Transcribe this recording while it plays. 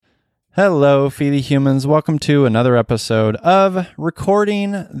Hello, Feely Humans. Welcome to another episode of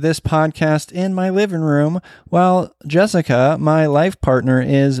recording this podcast in my living room while Jessica, my life partner,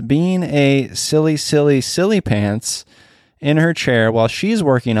 is being a silly pants in her chair while she's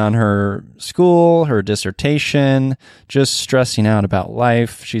working on her school, her dissertation, just stressing out about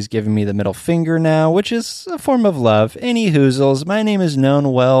life. She's giving me the middle finger now, which is a form of love. Any hoozles, my name is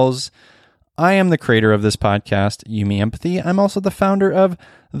Known Wells. I am the creator of this podcast, You Me Empathy. I'm also the founder of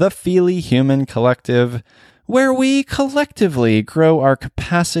the Feely Human Collective, where we collectively grow our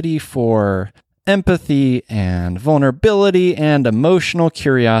capacity for empathy and vulnerability and emotional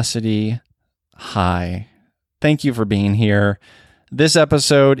curiosity. Hi. Thank you for being here. This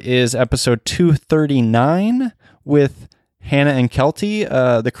episode is episode 239 with Hannah and Kelty,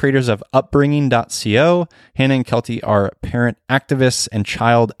 the creators of Upbringing.co. Hannah and Kelty are parent activists and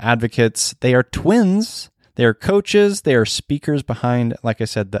child advocates. They are twins. They are coaches. They are speakers behind, like I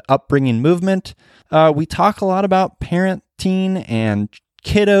said, the Upbringing movement. We talk a lot about parenting and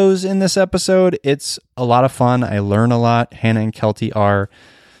kiddos in this episode. It's a lot of fun. I learn a lot. Hannah and Kelty are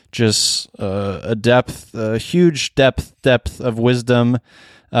just a huge depth of wisdom.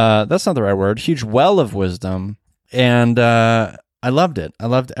 That's not the right word. Huge well of wisdom. And I loved it. I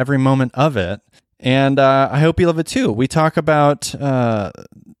loved every moment of it. And I hope you love it too. We talk about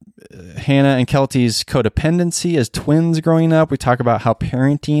Hannah and Kelty's codependency as twins growing up. We talk about how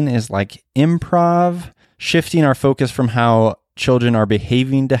parenting is like improv, shifting our focus from how children are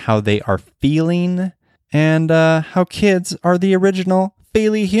behaving to how they are feeling, and how kids are the original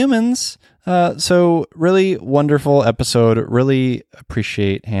Feely Humans. So really wonderful episode. Really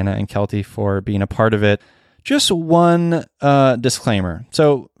appreciate Hannah and Kelty for being a part of it. Just one disclaimer.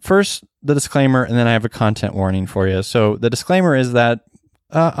 So first, the disclaimer, and then I have a content warning for you. So the disclaimer is that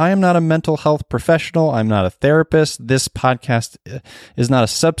I am not a mental health professional. I'm not a therapist. This podcast is not a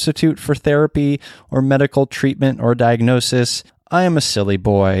substitute for therapy or medical treatment or diagnosis. I am a silly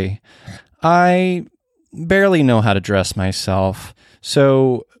boy. I barely know how to dress myself.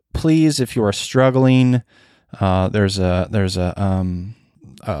 So please, if you are struggling, there's a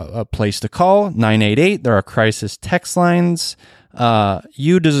place to call, 988. There are crisis text lines.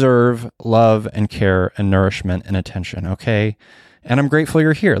 You deserve love and care and nourishment and attention, okay? And I'm grateful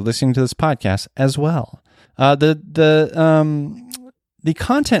you're here listening to this podcast as well. The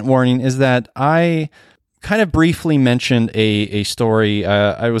content warning is that I kind of briefly mentioned a story.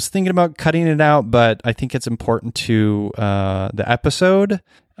 I was thinking about cutting it out, but I think it's important to the episode.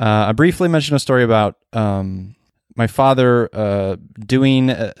 I briefly mentioned a story about my father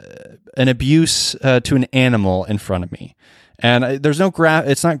doing an abuse to an animal in front of me, and there's no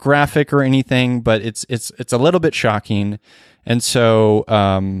it's not graphic or anything, but it's a little bit shocking, and so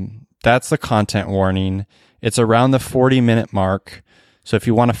that's the content warning. It's around the 40-minute mark, so if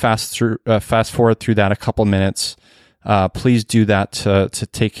you want to fast forward through that a couple minutes, please do that to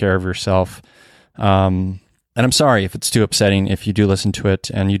take care of yourself. And I'm sorry if it's too upsetting if you do listen to it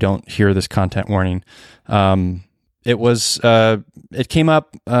and you don't hear this content warning. It came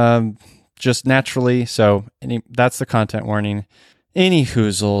up just naturally, so that's the content warning. Any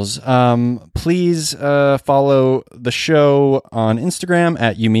hoozles, please follow the show on Instagram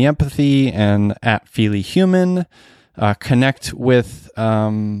at You Me Empathy and at Feely Human. Connect with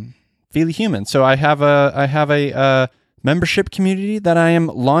Feely Human. So I have a membership community that I am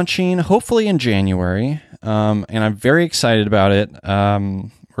launching hopefully in January, and I'm very excited about it.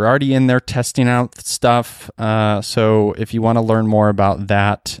 We're already in there testing out stuff. So if you want to learn more about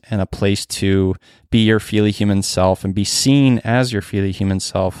that and a place to be your Feely Human self and be seen as your Feely Human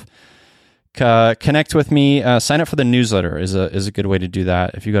self, connect with me. Sign up for the newsletter is a good way to do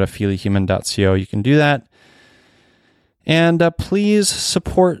that. If you go to feelyhuman.co, you can do that. And please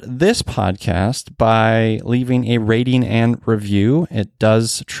support this podcast by leaving a rating and review. It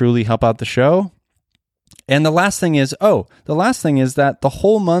does truly help out the show. And the last thing is that the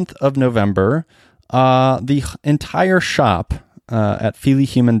whole month of November, the entire shop at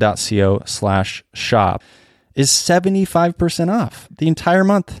feelyhuman.co/shop is 75% off the entire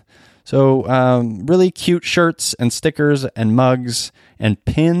month. So really cute shirts and stickers and mugs and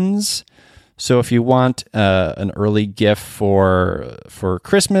pins. So if you want an early gift for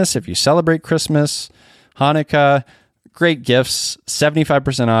Christmas, if you celebrate Christmas, Hanukkah, great gifts,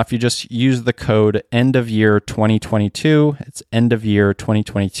 75% off. You just use the code ENDOFYEAR2022. It's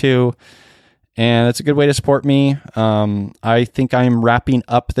ENDOFYEAR2022. And it's a good way to support me. I think I'm wrapping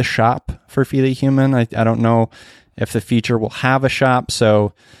up the shop for Feely Human. I don't know if the feature will have a shop,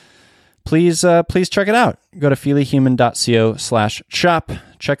 so please check it out. Go to feelyhuman.co/shop.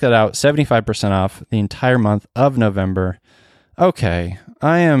 Check that out. 75% off the entire month of November. Okay,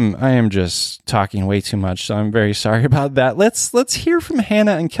 I am just talking way too much, so I'm very sorry about that. Let's hear from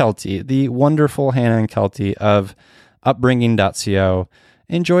Hannah and Kelty, the wonderful Hannah and Kelty of upbringing.co.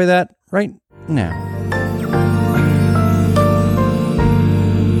 Enjoy that right now.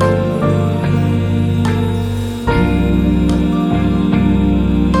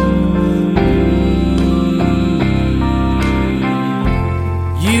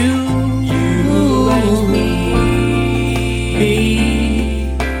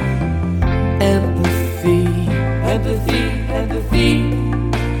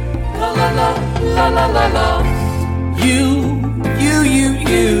 La la la, you,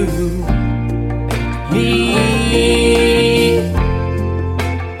 me,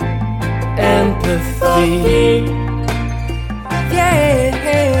 empathy, yeah,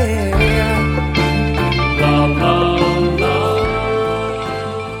 la la la.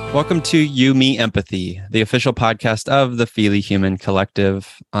 Welcome to You, Me, Empathy, the official podcast of the Feely Human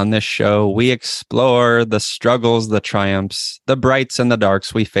Collective. On this show, we explore the struggles, the triumphs, the brights and the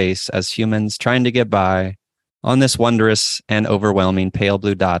darks we face as humans trying to get by on this wondrous and overwhelming pale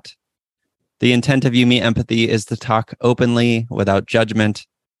blue dot. The intent of You, Me, Empathy is to talk openly, without judgment,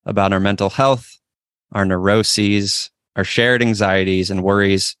 about our mental health, our neuroses, our shared anxieties and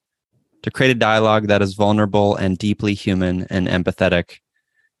worries, to create a dialogue that is vulnerable and deeply human and empathetic,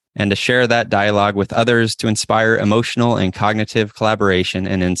 and to share that dialogue with others to inspire emotional and cognitive collaboration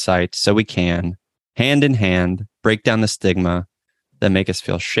and insight so we can, hand in hand, break down the stigma that make us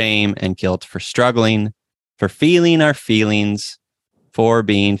feel shame and guilt for struggling, for feeling our feelings, for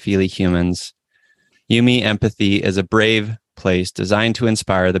being feely humans. You, Me, Empathy is a brave place designed to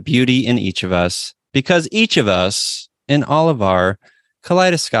inspire the beauty in each of us, because each of us, in all of our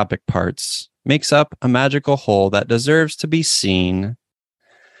kaleidoscopic parts, makes up a magical whole that deserves to be seen.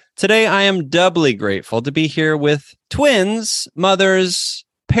 Today, I am doubly grateful to be here with twins, mothers,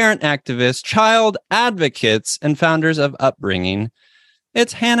 parent activists, child advocates, and founders of Upbringing.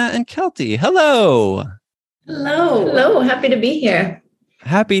 It's Hannah and Kelty. Hello. Hello. Happy to be here.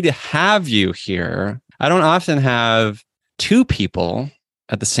 Happy to have you here. I don't often have two people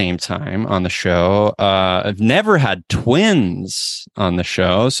at the same time on the show. I've never had twins on the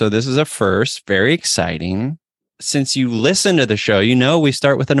show, so this is a first. Very exciting. Since you listen to the show, you know we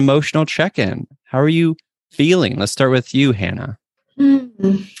start with an emotional check-in. How are you feeling? Let's start with you, Hannah.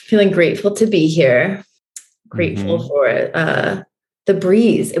 Feeling grateful to be here. Grateful for the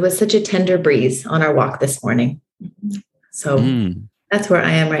breeze. It was such a tender breeze on our walk this morning. So that's where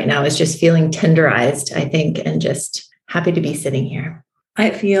I am right now, is just feeling tenderized, I think, and just happy to be sitting here. I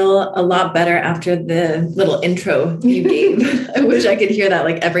feel a lot better after the little intro you gave. I wish I could hear that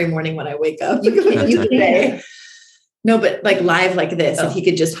like every morning when I wake up. You can. No, but like live like this, if you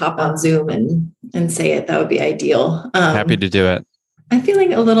could just hop on Zoom and say it, that would be ideal. Happy to do it. I'm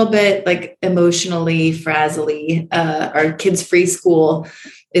feeling a little bit like emotionally frazzly. Our kids' free school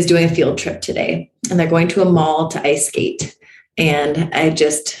is doing a field trip today, and they're going to a mall to ice skate. And I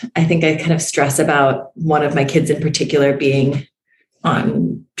think I kind of stress about one of my kids in particular being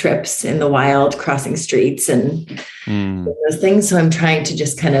on trips in the wild, crossing streets and those things. So I'm trying to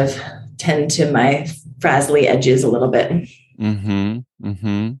just kind of tend to my frazzly edges a little bit.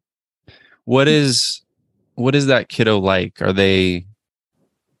 What is that kiddo like? Do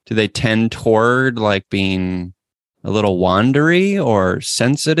they tend toward like being a little wandery or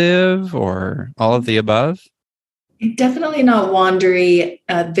sensitive or all of the above? Definitely not wandery,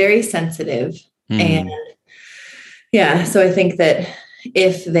 very sensitive. And yeah, so I think that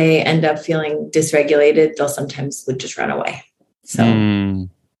if they end up feeling dysregulated, they'll sometimes would just run away. So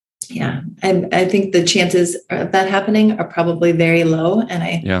yeah, I think the chances of that happening are probably very low. And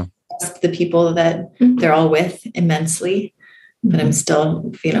I trust the people that they're all with immensely, but I'm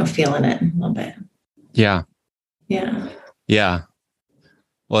still, feeling it a little bit. Yeah.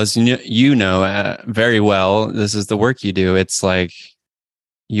 Well, as you know very well, this is the work you do. It's like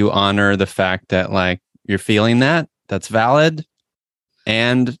you honor the fact that like you're feeling that's valid,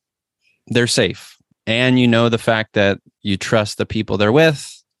 and they're safe. And you know the fact that you trust the people they're with.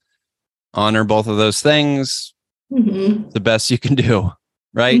 Honor both of those things. The best you can do,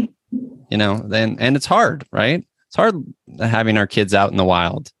 right? And it's hard, right? It's hard having our kids out in the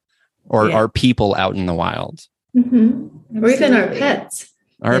wild, or our people out in the wild, or even our pets.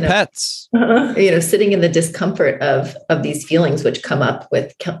 Our pets, sitting in the discomfort of these feelings, which come up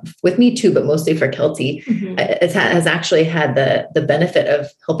with me too, but mostly for Kelty, it has actually had the benefit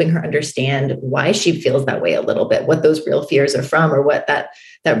of helping her understand why she feels that way a little bit, what those real fears are from, or what that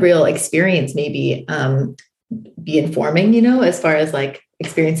real experience maybe be informing, as far as like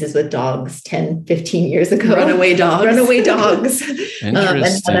experiences with dogs 10, 15 years ago. Runaway dogs. Runaway dogs. Interesting. And how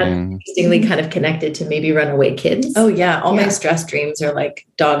that's interestingly kind of connected to maybe runaway kids. Oh yeah. All my stress dreams are like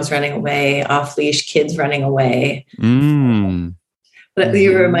dogs running away, off leash, kids running away. But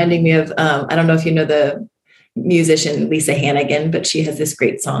you were reminding me of, I don't know if you know the musician Lisa Hannigan, but she has this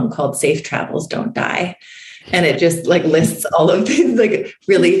great song called Safe Travels Don't Die. And it just like lists all of these like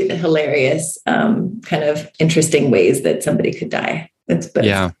really hilarious, kind of interesting ways that somebody could die. It's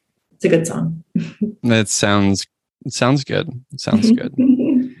a good song. It sounds good. It sounds good.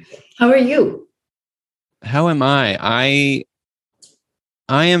 How are you? How am I?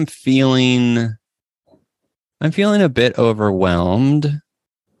 I'm feeling a bit overwhelmed.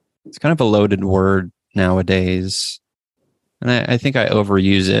 It's kind of a loaded word nowadays, and I think I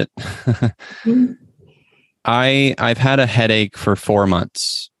overuse it. I've had a headache for 4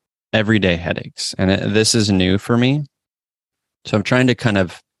 months, everyday headaches, and this is new for me. So I'm trying to kind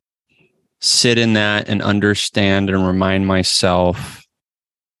of sit in that and understand and remind myself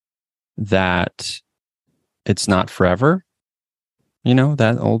that it's not forever. You know,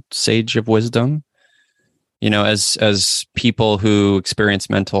 that old sage of wisdom. You know, as people who experience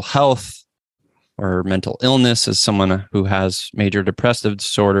mental health or mental illness, as someone who has major depressive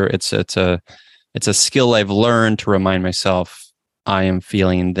disorder, it's a skill I've learned to remind myself I am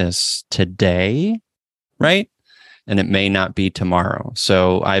feeling this today, right? And it may not be tomorrow.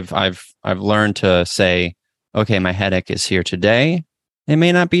 So I've learned to say, okay, my headache is here today. It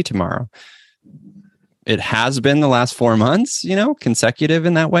may not be tomorrow. It has been the last 4 months, you know, consecutive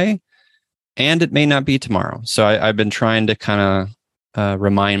in that way. And it may not be tomorrow. So I've been trying to kind of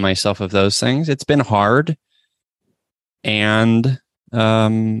remind myself of those things. It's been hard. And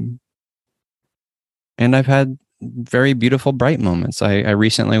I've had very beautiful, bright moments. I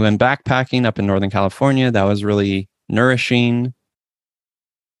recently went backpacking up in Northern California. That was really nourishing.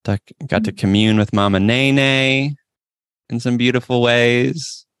 Got to commune with Mama Nene in some beautiful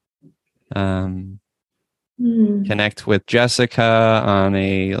ways. Connect with Jessica on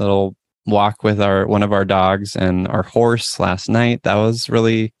a little walk with one of our dogs and our horse last night. That was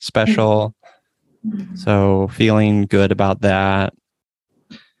really special. So feeling good about that.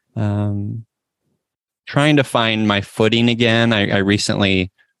 Trying to find my footing again. I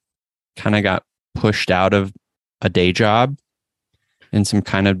recently kind of got pushed out of a day job in some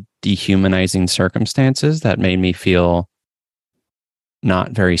kind of dehumanizing circumstances that made me feel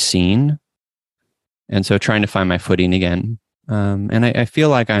not very seen. And so trying to find my footing again. And I feel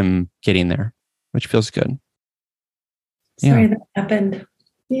like I'm getting there, which feels good. Sorry that happened.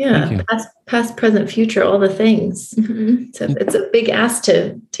 Yeah. Past, present, future, all the things. So it's a big ask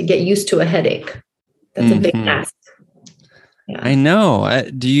to get used to a headache. That's a big ask. Yeah. I know.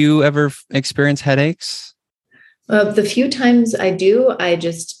 Do you ever experience headaches? The few times I do,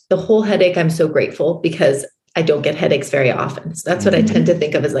 the whole headache, I'm so grateful because I don't get headaches very often. So that's what I tend to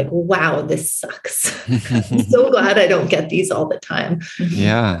think of as like, wow, this sucks. I'm so glad I don't get these all the time.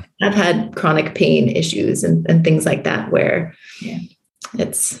 Yeah. I've had chronic pain issues and things like that where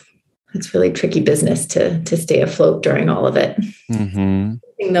it's really tricky business to stay afloat during all of it.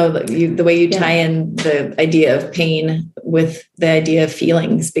 Though the way you tie in the idea of pain with the idea of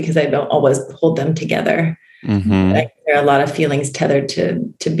feelings, because I don't always hold them together. Like, there are a lot of feelings tethered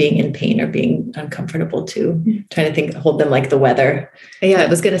to being in pain or being uncomfortable too. Trying to hold them like the weather. Yeah, I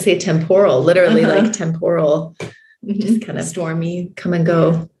was going to say temporal, literally like temporal, just kind of stormy, come and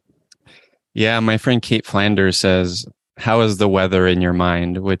go. Yeah, my friend Kate Flanders says, "How is the weather in your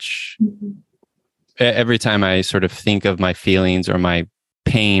mind?" Which every time I sort of think of my feelings or my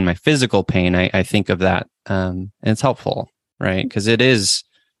pain, my physical pain, I think of that. And it's helpful, right? Because it is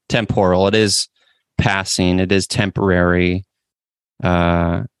temporal. It is passing. It is temporary.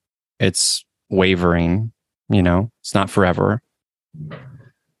 It's wavering, you know, it's not forever.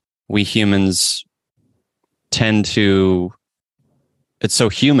 We humans tend to, it's so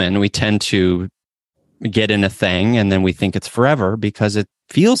human, we tend to get in a thing and then we think it's forever because it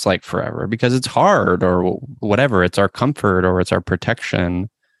feels like forever, because it's hard or whatever. It's our comfort or it's our protection.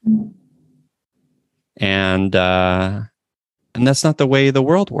 And that's not the way the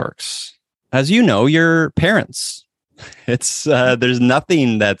world works. As you know, you're parents. It's there's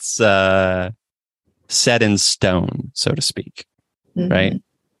nothing that's set in stone, so to speak. Right?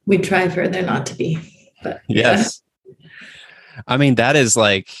 We try for there not to be, but yes. I mean, that is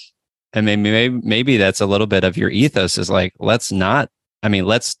like, I mean, maybe that's a little bit of your ethos is like, let's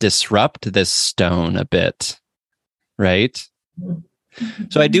disrupt this stone a bit. Right.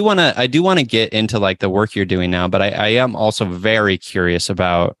 So I do want to get into like the work you're doing now, but I am also very curious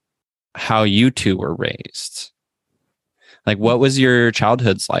about how you two were raised. Like, what was your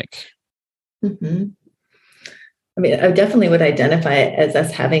childhoods like? Mm-hmm. I mean, I definitely would identify it as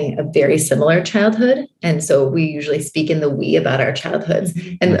us having a very similar childhood. And so we usually speak in the we about our childhoods.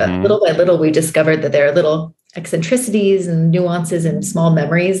 And little by little, we discovered that there are little eccentricities and nuances and small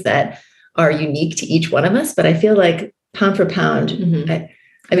memories that are unique to each one of us. But I feel like pound for pound, I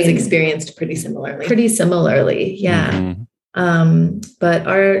mean, experienced pretty similarly. Yeah. But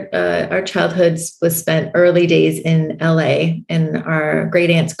our childhoods was spent early days in LA in our great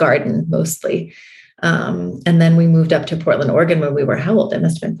aunt's garden mostly. And then we moved up to Portland, Oregon when we were how old? It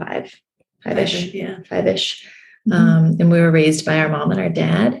must have been five-ish. And we were raised by our mom and our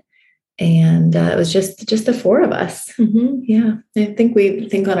dad. And it was just the four of us. Yeah. I think we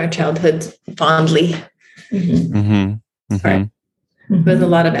think on our childhoods fondly. There's a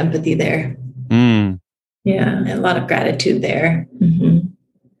lot of empathy there. Yeah. And a lot of gratitude there.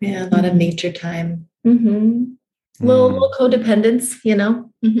 Yeah. A lot of nature time. Little codependence, you know.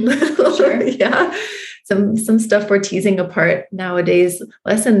 Sure. Yeah. Some stuff we're teasing apart nowadays,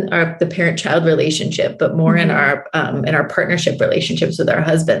 less in the parent-child relationship, but more in our partnership relationships with our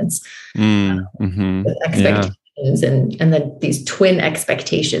husbands. With expectations and then these twin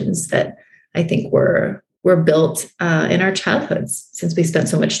expectations that I think were built in our childhoods. Since we spent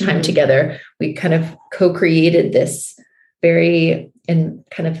so much time together, we kind of co-created this very and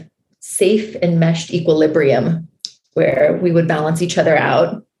kind of safe and meshed equilibrium where we would balance each other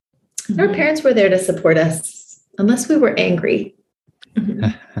out. Our parents were there to support us unless we were angry.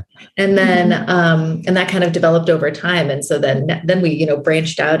 And then, and that kind of developed over time. And so then we,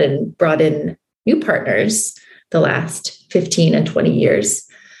 branched out and brought in new partners the last 15 and 20 years.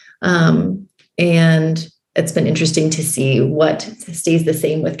 And it's been interesting to see what stays the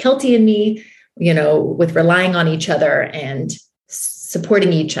same with Kelty and me, with relying on each other and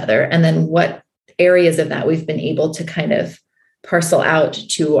supporting each other. And then what areas of that we've been able to kind of parcel out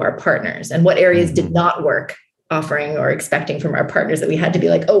to our partners, and what areas did not work, offering or expecting from our partners that we had to be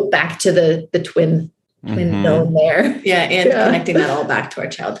like, oh, back to the twin zone there. Yeah. And connecting that all back to our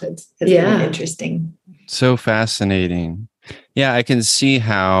childhoods has been interesting. So fascinating. Yeah. I can see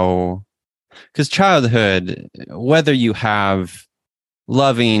how, because childhood, whether you have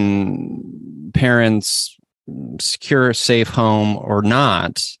loving parents, secure, safe home or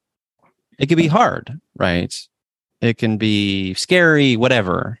not, it can be hard, right? It can be scary,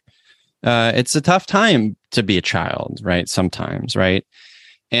 whatever. It's a tough time to be a child, right? Sometimes, right?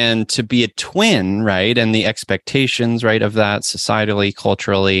 And to be a twin, right? And the expectations, right, of that societally,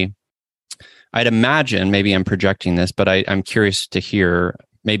 culturally. I'd imagine, maybe I'm projecting this, but I'm curious to hear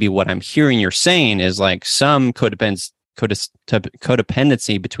maybe what I'm hearing you're saying is like some codependency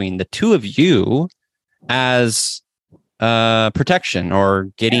between the two of you as protection or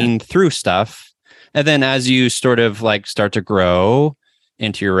getting through stuff. And then as you sort of like start to grow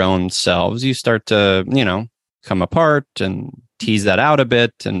into your own selves, you start to, come apart and tease that out a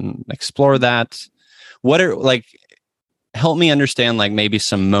bit and explore that. What are help me understand maybe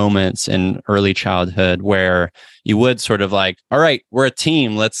some moments in early childhood where you would sort of all right, we're a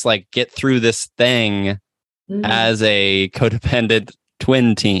team. Let's get through this thing as a codependent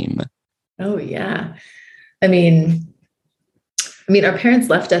twin team. Oh yeah. I mean, our parents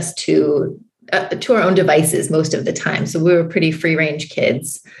left us to our own devices most of the time. So we were pretty free range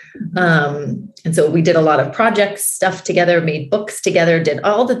kids. And so we did a lot of projects, stuff together, made books together, did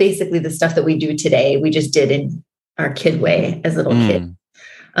all basically the stuff that we do today. We just did in our kid way as little kids.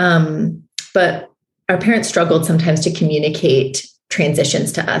 But our parents struggled sometimes to communicate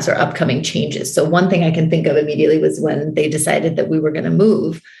transitions to us or upcoming changes. So one thing I can think of immediately was when they decided that we were going to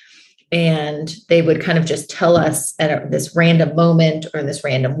move. And they would kind of just tell us at this random moment or in this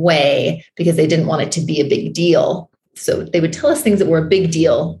random way, because they didn't want it to be a big deal. So they would tell us things that were a big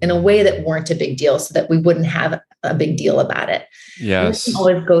deal in a way that weren't a big deal so that we wouldn't have a big deal about it. Yes. It didn't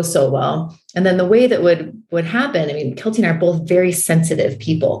always go so well. And then the way that would happen, Kelty and I are both very sensitive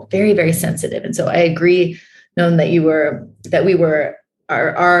people, very, very sensitive. And so I agree, Noam, that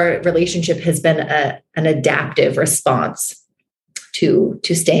our relationship has been an adaptive response to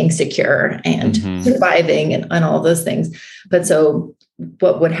staying secure and surviving and all those things. But so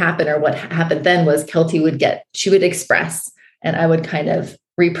what would happen, or what happened then, was Kelty would express and I would kind of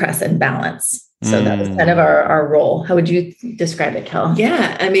repress and balance. So that was kind of our role. How would you describe it, Kel?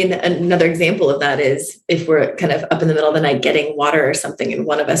 Yeah. Another example of that is if we're kind of up in the middle of the night getting water or something and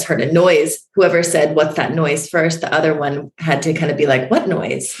one of us heard a noise, whoever said, "What's that noise?" first, the other one had to kind of be like, "What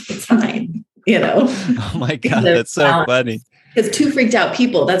noise? It's fine." Oh my God. That's so funny. Because two freaked out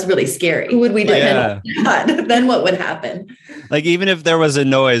people, that's really scary. Who would we depend on? Then what would happen? Even if there was a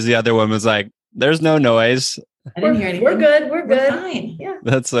noise, the other one was like, "There's no noise." I didn't hear anything. We're good. We're good. Fine. Yeah.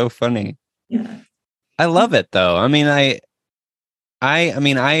 That's so funny. Yeah. I love it though. I mean,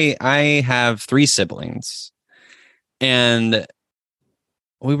 I have 3 siblings, and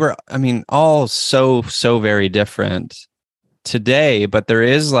we were, all so very different today, but there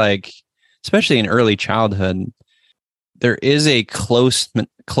is like, especially in early childhood, there is a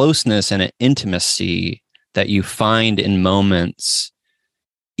closeness and an intimacy that you find in moments,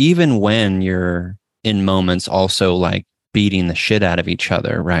 even when you're in moments also like beating the shit out of each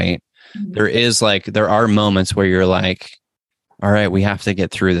other, right? Mm-hmm. There are moments where you're like, all right, we have to get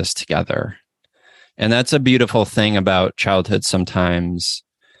through this together. And that's a beautiful thing about childhood sometimes,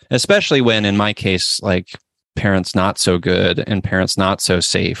 especially when, in my case, like parents not so good and parents not so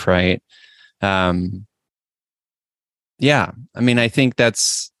safe, right? Yeah, I think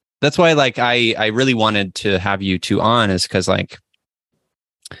that's why, like, I really wanted to have you 2 on, is because like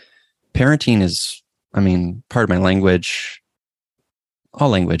parenting is, part of my language. All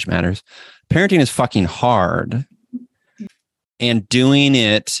language matters. Parenting is fucking hard, and doing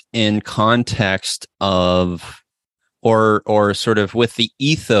it in context of, or sort of with the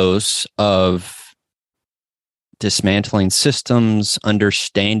ethos of dismantling systems,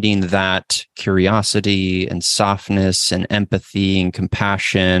 understanding that curiosity and softness and empathy and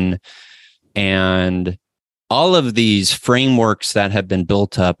compassion and all of these frameworks that have been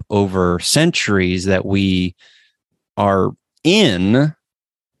built up over centuries that we are in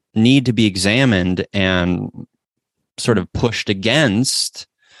need to be examined and sort of pushed against.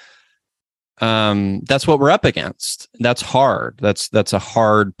 That's what we're up against. That's hard. That's a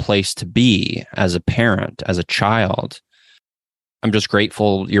hard place to be as a parent, as a child. I'm just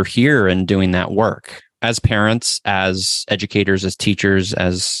grateful you're here and doing that work as parents, as educators, as teachers,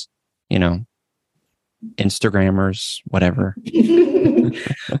 as, Instagrammers, whatever.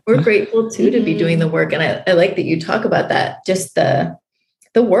 We're grateful too to be doing the work. And I like that you talk about that, just the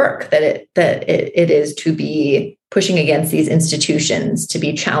work that it is to be pushing against these institutions, to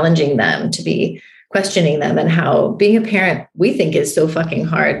be challenging them, to be questioning them, and how being a parent, we think, is so fucking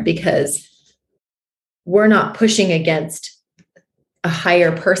hard because we're not pushing against a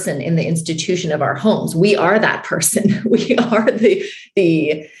higher person in the institution of our homes. We are that person. We are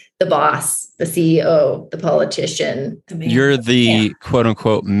the boss, the CEO, the politician. The man. You're the quote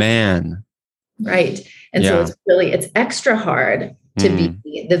unquote man. Right. And so it's extra hard to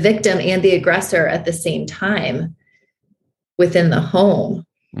be the victim and the aggressor at the same time within the home.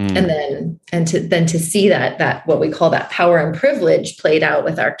 And then to see that what we call that power and privilege played out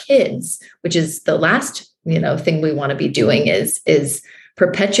with our kids, which is the last, thing we want to be doing is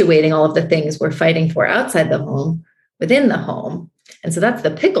perpetuating all of the things we're fighting for outside the home within the home. And so that's the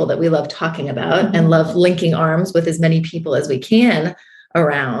pickle that we love talking about and love linking arms with as many people as we can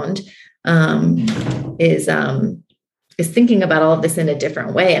around, is thinking about all of this in a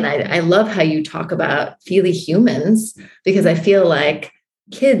different way. And I love how you talk about Feely humans, because I feel like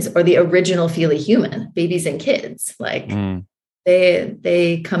kids are the original Feely human, babies and kids. Like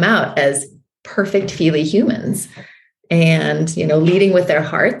they come out as perfect Feely humans, and leading with their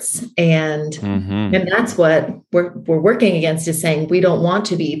hearts, and that's what we're working against, is saying we don't want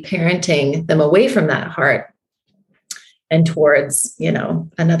to be parenting them away from that heart and towards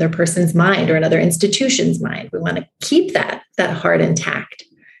another person's mind or another institution's mind. We want to keep that heart intact.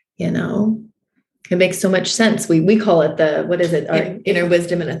 It makes so much sense. We call it our inner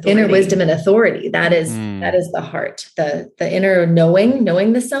wisdom and authority. Inner wisdom and authority. That is the heart, the inner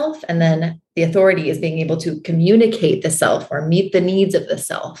knowing the self. And then the authority is being able to communicate the self or meet the needs of the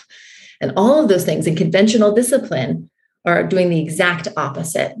self. And all of those things in conventional discipline are doing the exact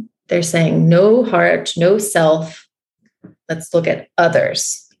opposite. They're saying no heart, no self. Let's look at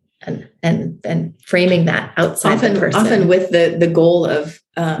others and framing that outside the person. Often with the goal of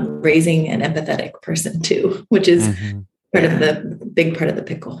raising an empathetic person too, which is part of the big part of the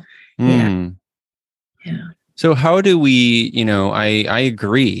pickle. Yeah. So how do we, I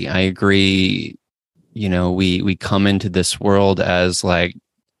agree. We come into this world as like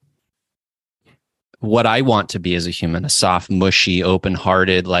what I want to be as a human, a soft, mushy,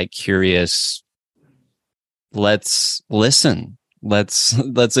 open-hearted, like curious. Let's listen.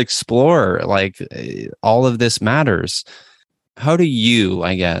 Let's explore. Like all of this matters. How do you,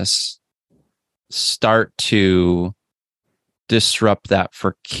 I guess, start to disrupt that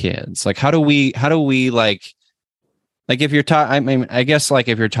for kids? Like, how do we like if you're I guess like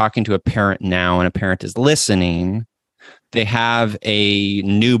if you're talking to a parent now and a parent is listening, they have a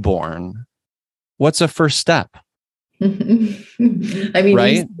newborn. What's a first step? Right?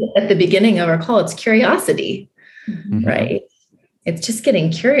 At the beginning of our call, it's curiosity, right? it's just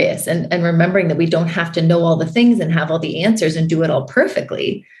getting curious and remembering that we don't have to know all the things and have all the answers and do it all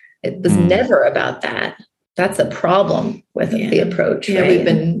perfectly. It was never about that. That's a problem with the approach. Yeah,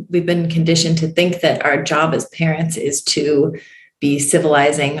 right? we've been conditioned to think that our job as parents is to be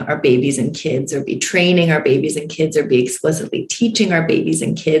civilizing our babies and kids, or be training our babies and kids, or be explicitly teaching our babies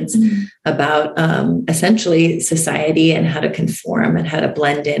and kids about essentially society and how to conform and how to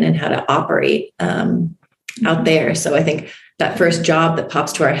blend in and how to operate out there. So I think that first job that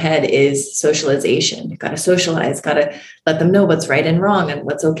pops to our head is socialization. You've got to socialize, got to let them know what's right and wrong, and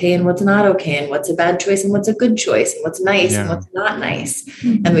what's okay and what's not okay, and what's a bad choice and what's a good choice, and what's nice and what's not nice.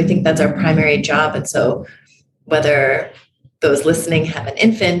 And we think that's our primary job. And so whether those listening have an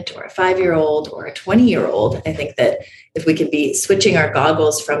infant or a 5-year-old or a 20-year-old, I think that if we can be switching our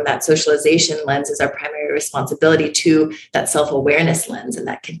goggles from that socialization lens as our primary responsibility to that self-awareness lens, and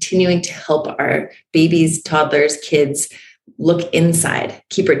that continuing to help our babies, toddlers, kids look inside,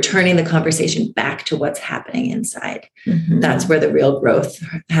 keep returning the conversation back to what's happening inside. That's where the real growth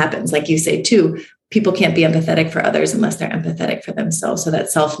happens. Like you say, too, people can't be empathetic for others unless they're empathetic for themselves. So that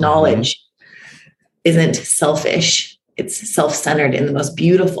self-knowledge isn't selfish. It's self-centered in the most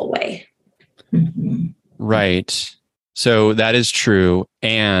beautiful way. Right. So that is true.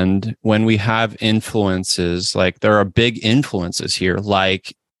 And when we have influences, like there are big influences here,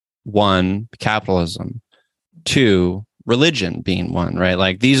 like 1, capitalism, 2, religion being one, right?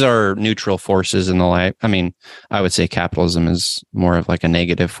 Like these are neutral forces in the life. I mean, I would say capitalism is more of like a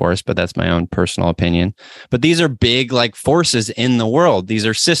negative force, but that's my own personal opinion. But these are big like forces in the world. These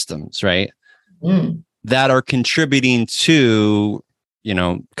are systems, right? That are contributing to, you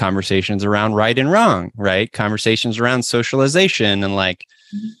know, conversations around right and wrong, right? Conversations around socialization and like,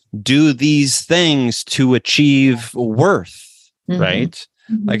 do these things to achieve worth, right?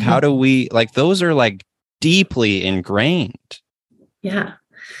 Like, how do we, like, those are like deeply ingrained. Yeah.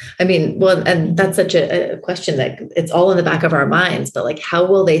 I mean, well, and that's such a question that it's all in the back of our minds, but like, how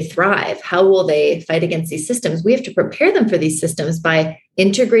will they thrive? How will they fight against these systems? We have to prepare them for these systems by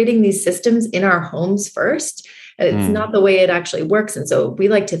integrating these systems in our homes first. It's not the way it actually works. And so we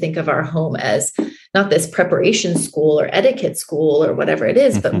like to think of our home as not this preparation school or etiquette school or whatever it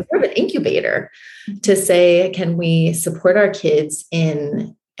is, but more of an incubator to say, can we support our kids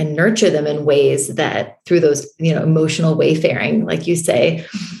in and nurture them in ways that through those, you know, emotional wayfaring, like you say,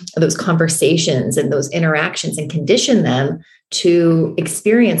 those conversations and those interactions, and condition them to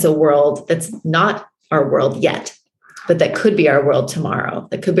experience a world that's not our world yet, but that could be our world tomorrow,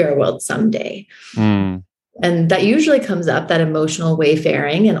 that could be our world someday. And that usually comes up, that emotional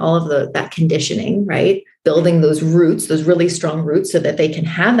wayfaring and all of that conditioning, right? Building those roots, those really strong roots, so that they can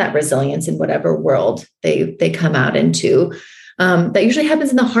have that resilience in whatever world they come out into. That usually happens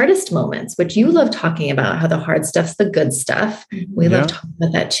in the hardest moments, which you love talking about, how the hard stuff's the good stuff. We love talking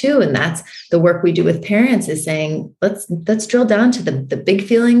about that too. And that's the work we do with parents, is saying, let's drill down to the big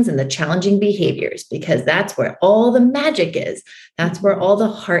feelings and the challenging behaviors, because that's where all the magic is. That's where all the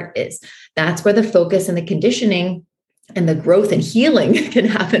heart is. That's where the focus and the conditioning and the growth and healing can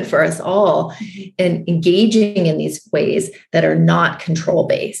happen for us all, in engaging in these ways that are not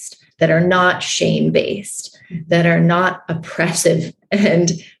control-based, that are not shame-based, that are not oppressive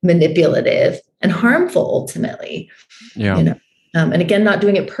and manipulative and harmful ultimately. Yeah. You know? And again, not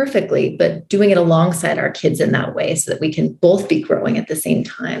doing it perfectly, but doing it alongside our kids in that way, so that we can both be growing at the same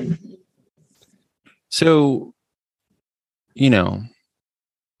time. So, you know,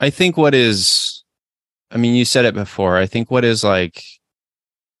 I think you said it before. I think what is like,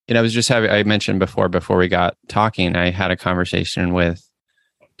 and I mentioned before we got talking, I had a conversation with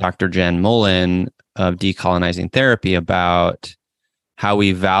Dr. Jen Mullen of Decolonizing Therapy about how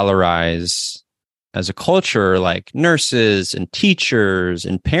we valorize as a culture, like nurses and teachers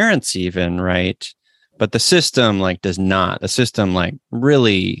and parents even, right? But the system the system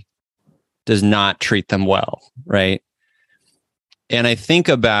really does not treat them well, right? And I think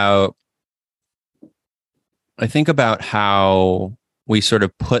about how we sort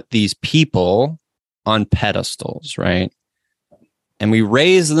of put these people on pedestals, right? And we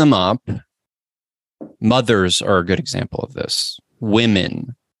raise them up. Mothers are a good example of this.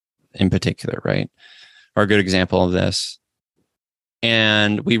 Women in particular, right, are a good example of this.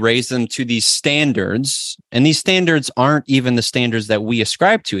 And we raise them to these standards. And these standards aren't even the standards that we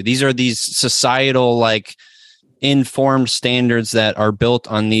ascribe to. These are these societal, like, informed standards that are built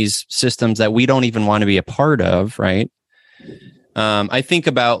on these systems that we don't even want to be a part of, right? I think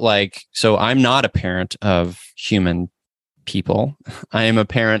about, like, so I'm not a parent of human people. I am a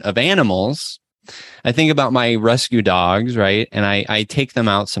parent of animals. I think about my rescue dogs, right? And I take them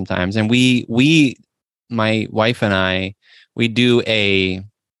out sometimes. And my wife and I, we do a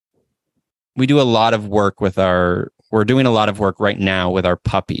lot of work we're doing a lot of work right now with our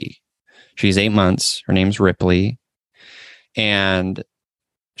puppy. She's 8 months. Her name's Ripley. And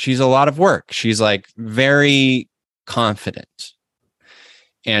she's a lot of work. She's like very confident.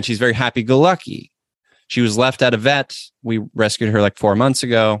 And she's very happy-go-lucky. She was left at a vet. We rescued her like 4 months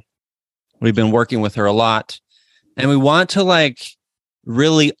ago. We've been working with her a lot. And we want to like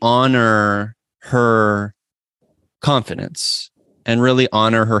really honor her confidence and really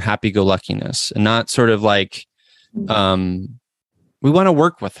honor her happy-go-luckiness and not sort of like, we want to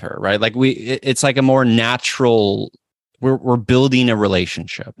work with her, right? Like it's like a more natural, we're building a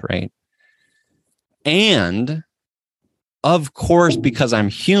relationship, right? And of course, because I'm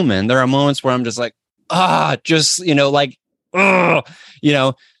human, there are moments where I'm just like, talk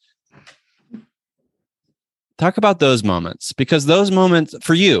about those moments, because those moments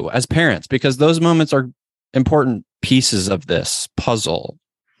for you as parents, because those moments are important pieces of this puzzle,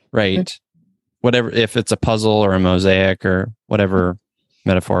 right? Whatever, if it's a puzzle or a mosaic or whatever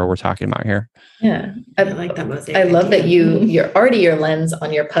metaphor we're talking about here. Yeah. I like that mosaic. I love that your lens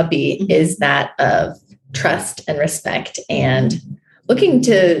on your puppy is that of trust and respect and looking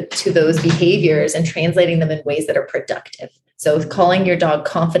to those behaviors and translating them in ways that are productive. So calling your dog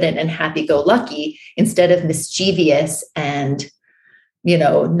confident and happy-go-lucky instead of mischievous and,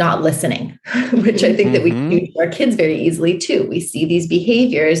 not listening, which I think that we do to our kids very easily too. We see these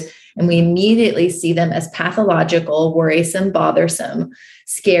behaviors and we immediately see them as pathological, worrisome, bothersome,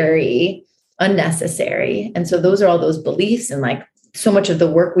 scary, unnecessary. And so those are all those beliefs. And like so much of the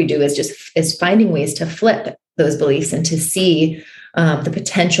work we do is finding ways to flip those beliefs and to see the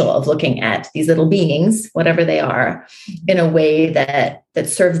potential of looking at these little beings, whatever they are, in a way that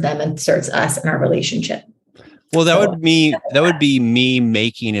serves them and serves us in our relationship. Well, that would be me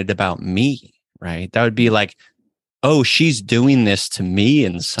making it about me, right? That would be like, oh, she's doing this to me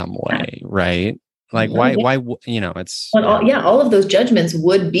in some way, right? Like why, it's. Well, all of those judgments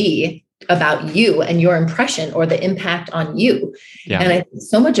would be about you and your impression or the impact on you. Yeah. And I think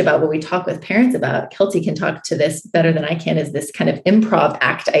so much about what we talk with parents about, Kelty can talk to this better than I can, is this kind of improv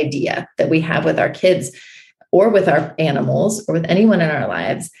act idea that we have with our kids or with our animals or with anyone in our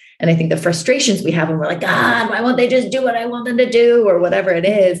lives. And I think the frustrations we have when we're like, God, why won't they just do what I want them to do? Or whatever it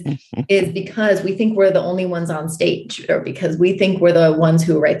is because we think we're the only ones on stage, or because we think we're the ones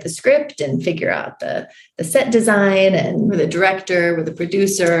who write the script and figure out the set design, and we're the director, we're the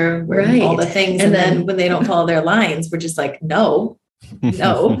producer, we're all the things. And then when they don't follow their lines, we're just like, no,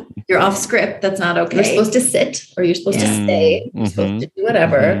 you're off script. That's not okay. You're supposed to sit, or you're supposed to stay. You're supposed to do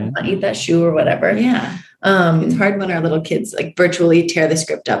whatever, not eat that shoe or whatever. Yeah. It's hard when our little kids like virtually tear the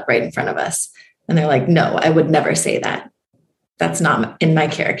script up right in front of us. And they're like, no, I would never say that. That's not in my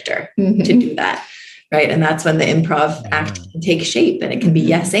character to do that. Right. And that's when the improv act can take shape, and it can be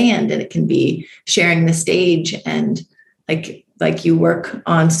yes and it can be sharing the stage, and like you work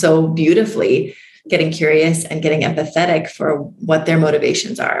on so beautifully, getting curious and getting empathetic for what their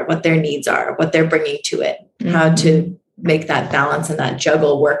motivations are, what their needs are, what they're bringing to it, how to make that balance and that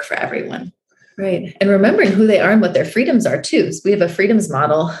juggle work for everyone. Right. And remembering who they are and what their freedoms are too. So we have a freedoms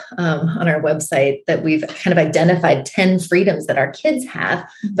model on our website that we've kind of identified 10 freedoms that our kids have.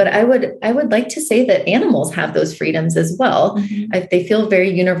 But I would like to say that animals have those freedoms as well. They feel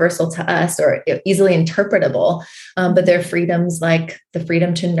very universal to us, or easily interpretable. But they're freedoms like the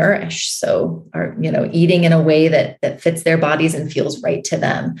freedom to nourish. So eating in a way that fits their bodies and feels right to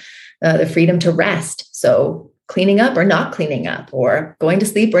them. The freedom to rest. So cleaning up or not cleaning up, or going to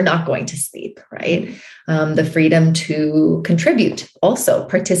sleep or not going to sleep, right? The freedom to contribute, also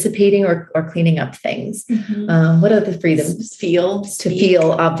participating or cleaning up things. What are the freedoms? To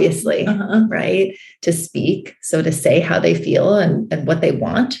feel, obviously, right? To speak, so to say how they feel and what they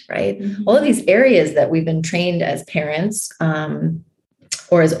want, right? All of these areas that we've been trained as parents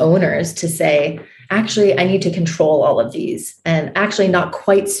or as owners to say, actually, I need to control all of these, and actually not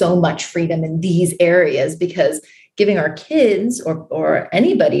quite so much freedom in these areas, because giving our kids or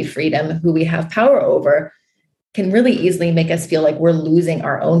anybody freedom who we have power over can really easily make us feel like we're losing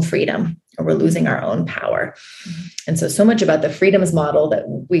our own freedom or we're losing our own power. And so much about the freedoms model that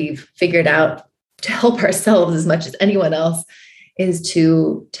we've figured out to help ourselves as much as anyone else is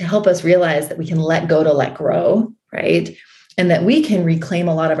to help us realize that we can let go to let grow, right? And that we can reclaim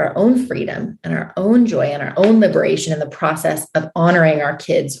a lot of our own freedom and our own joy and our own liberation in the process of honoring our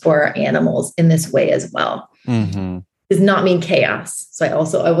kids or our animals in this way as well. Does not mean chaos. So I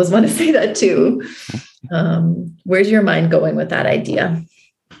always want to say that too. Where's your mind going with that idea?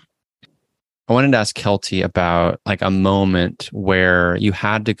 I wanted to ask Kelty about like a moment where you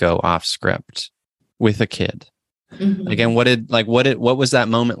had to go off script with a kid. Again, what was that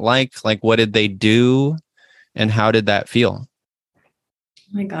moment like? Like, what did they do and how did that feel?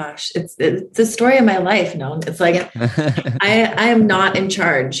 Oh my gosh, it's the story of my life. No, it's like I am not in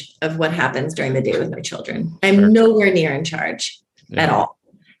charge of what happens during the day with my children. I'm nowhere near in charge at all.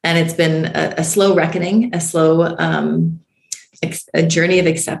 And it's been a slow reckoning, a slow a journey of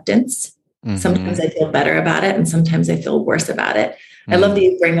acceptance. Sometimes I feel better about it, and sometimes I feel worse about it. I love that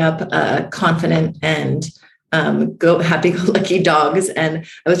you bring up confident and happy-go-lucky dogs. And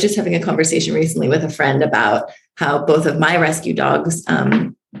I was just having a conversation recently with a friend about how both of my rescue dogs,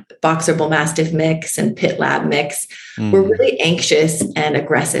 Boxer Bull Mastiff mix and Pit Lab mix, were really anxious and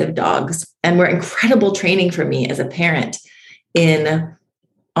aggressive dogs, and were incredible training for me as a parent in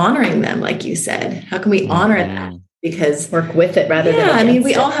honoring them. Like you said, how can we honor that? Because work with it rather than I mean,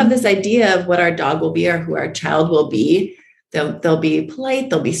 we all have this idea of what our dog will be or who our child will be. They'll be polite,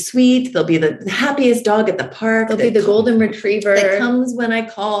 they'll be sweet, they'll be the happiest dog at the park. They'll be the golden retriever that comes when I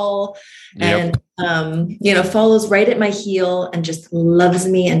call and, follows right at my heel and just loves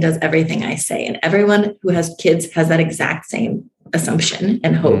me and does everything I say. And everyone who has kids has that exact same assumption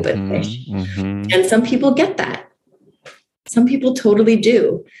and hope and wish. And some people get that. Some people totally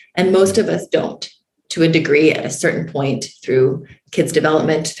do. And most of us don't, to a degree at a certain point through kids'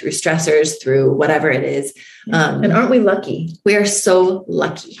 development, through stressors, through whatever it is. And aren't we lucky? We are so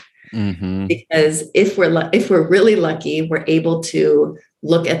lucky because if we're really lucky, we're able to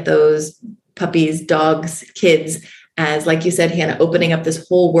look at those puppies, dogs, kids as, like you said, Hannah, opening up this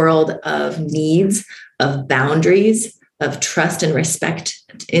whole world of needs, of boundaries, of trust and respect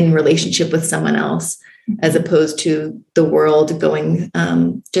in relationship with someone else, as opposed to the world going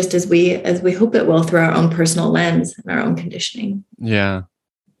just as we hope it will through our own personal lens and our own conditioning. Yeah.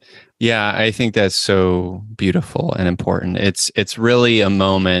 Yeah, I think that's so beautiful and important. It's really a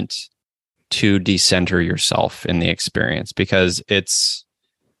moment to decenter yourself in the experience, because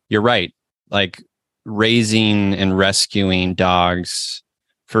you're right. Like, raising and rescuing dogs,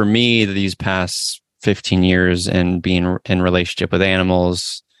 for me, these past 15 years and being in relationship with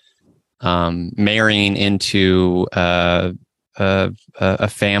animals, marrying into a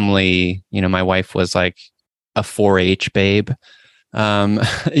family, my wife was like a 4-H babe. Marrying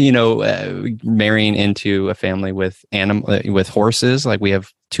into a family with horses, like we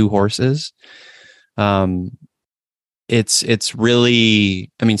have 2 horses. It's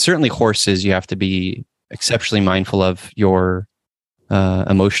really, certainly horses, you have to be exceptionally mindful of your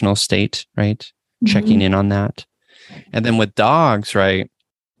emotional state, right? Checking in on that. And then with dogs, right?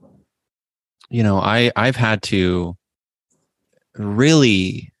 I've had to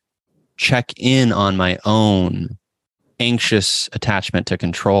really check in on my own anxious attachment to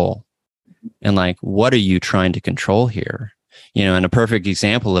control. And like, what are you trying to control here? And a perfect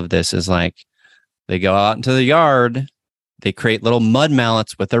example of this is like, they go out into the yard, they create little mud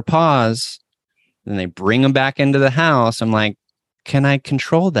mallets with their paws, and they bring them back into the house. I'm like, can I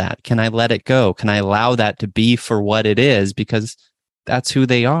control that? Can I let it go? Can I allow that to be for what it is? Because that's who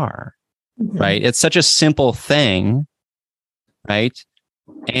they are, right? It's such a simple thing, right?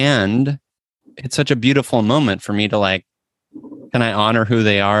 And it's such a beautiful moment for me to like, can I honor who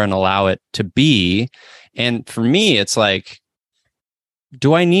they are and allow it to be? And for me, it's like,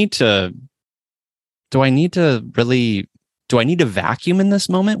 do I need to vacuum in this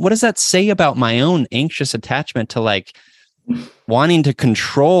moment? What does that say about my own anxious attachment to like wanting to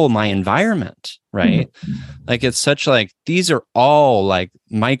control my environment, right? Like, it's such like, these are all like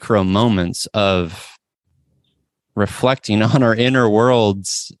micro moments of reflecting on our inner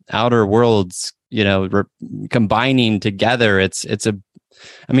worlds, outer worlds, combining together.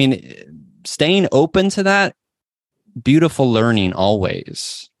 Staying open to that, beautiful learning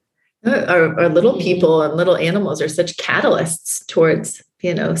always. Our little people and little animals are such catalysts towards,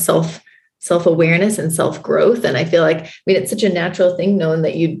 self-awareness and self-growth. And I feel like, it's such a natural thing, knowing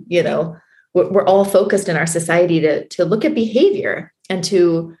that we're all focused in our society to look at behavior and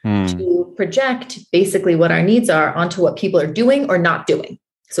to project basically what our needs are onto what people are doing or not doing.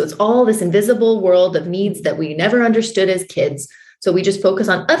 So it's all this invisible world of needs that we never understood as kids. So we just focus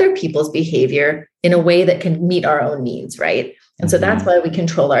on other people's behavior in a way that can meet our own needs, right? And so that's why we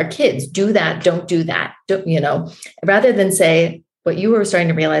control our kids. Do that, don't do that. Rather than say what you were starting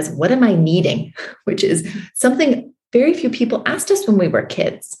to realize, what am I needing? Which is something very few people asked us when we were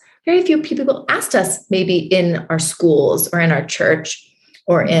kids. Very few people asked us, maybe in our schools or in our church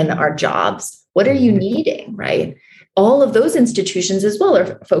or in our jobs, what are you needing, right? All of those institutions as well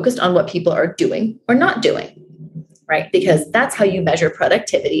are focused on what people are doing or not doing, right? Because that's how you measure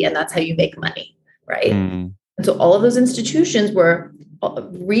productivity and that's how you make money, right? And so all of those institutions were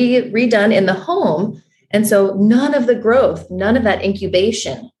redone in the home. And so none of the growth, none of that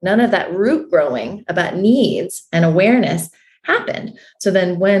incubation, none of that root growing about needs and awareness happened. So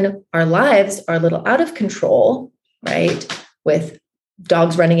then when our lives are a little out of control, right, with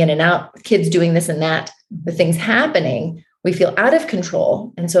dogs running in and out, kids doing this and that, the things happening, we feel out of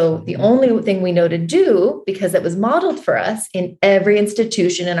control. And so the only thing we know to do, because it was modeled for us in every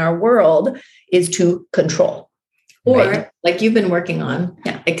institution in our world, is to control. Or Right. like you've been working on,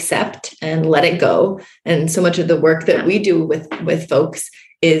 accept and let it go. And so much of the work that we do with folks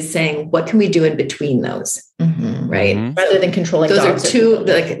is saying, what can we do in between those? Right. Mhm. Rather than controlling Those are dogs. two,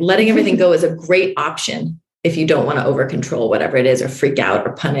 like letting everything go is a great option if you don't want to over control whatever it is, or freak out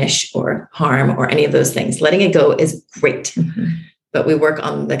or punish or harm or any of those things. Letting it go is great. But we work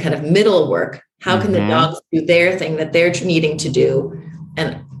on the kind of middle work. How can the Mhm. dogs do their thing that they're needing to do?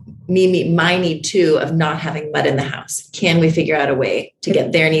 And my need too of not having mud in the house. Can we figure out a way to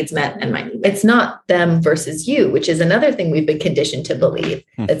get their needs met and my needs met? It's not them versus you, which is another thing we've been conditioned to believe,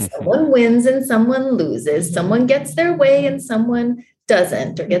 that someone wins and someone loses, someone gets their way and someone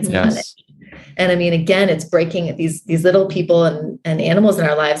doesn't or gets punished. And I mean, again, it's breaking these little people and animals in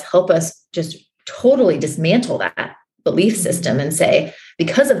our lives help us just totally dismantle that belief system and say,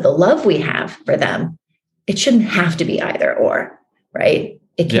 because of the love we have for them, it shouldn't have to be either or, right?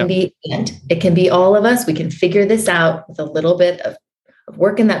 It can be, and it can be all of us. We can figure this out with a little bit of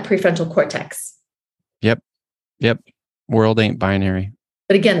work in that prefrontal cortex. Yep. World ain't binary.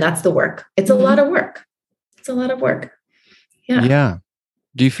 But again, that's the work. It's a lot of work. It's a lot of work. Yeah.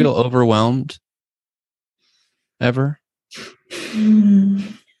 Do you feel overwhelmed ever?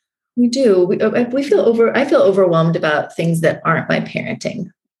 We do. We feel I feel overwhelmed about things that aren't my parenting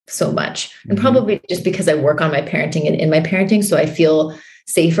so much. And probably just because I work on my parenting and in my parenting. So I feel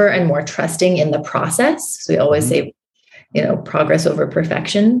safer and more trusting in the process. So we always say, progress over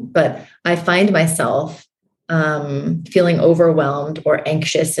perfection. But I find myself feeling overwhelmed or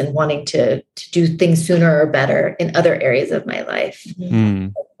anxious and wanting to do things sooner or better in other areas of my life.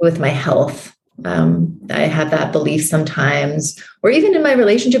 With my health. I have that belief sometimes, or even in my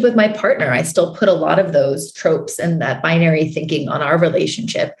relationship with my partner, I still put a lot of those tropes and that binary thinking on our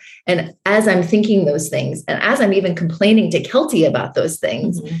relationship. And as I'm thinking those things, and as I'm even complaining to Kelty about those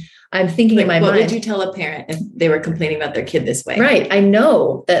things, I'm thinking in my mind. What would you tell a parent if they were complaining about their kid this way? Right. I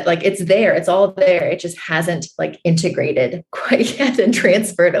know that it's there. It's all there. It just hasn't integrated quite yet and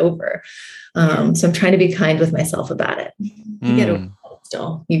transferred over. So I'm trying to be kind with myself about it. You get overwhelmed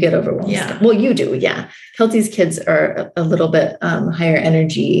still. You get overwhelmed. Yeah. Well, you do. Yeah. Kelty's kids are a little bit higher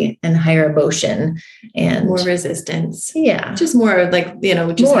energy and higher emotion and More resistance. Yeah. Just more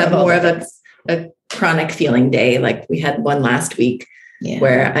have more of a chronic feeling day. Like we had one last week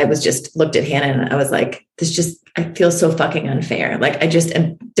where I was just looked at Hannah and I was like, I feel so fucking unfair. Like I just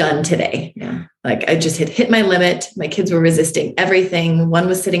am done today. Yeah. Like I just had hit my limit. My kids were resisting everything. One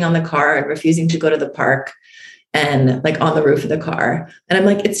was sitting on the car and refusing to go to the park and on the roof of the car. And I'm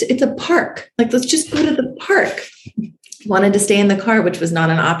like, it's a park. Like, let's just go to the park. Wanted to stay in the car, which was not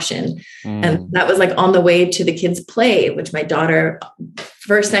an option. And that was on the way to the kids' play, which my daughter,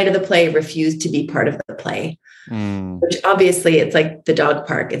 first night of the play, refused to be part of the play. Which obviously it's like the dog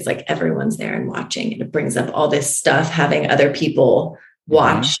park. It's like everyone's there and watching, and it brings up all this stuff, having other people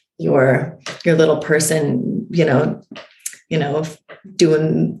watch your little person,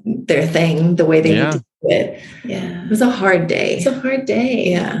 doing their thing the way they need to do it. Yeah. It was a hard day. It's a hard day.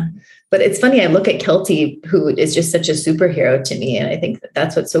 Yeah. But it's funny. I look at Kelty, who is just such a superhero to me. And I think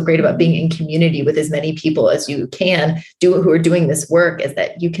that's what's so great about being in community with as many people as you can do who are doing this work, is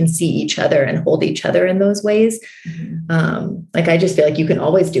that you can see each other and hold each other in those ways. I just feel like you can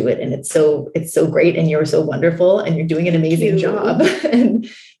always do it. And it's so great. And you're so wonderful and you're doing an amazing job. And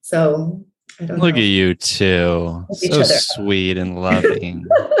so I don't know. Look at you too. So sweet and loving.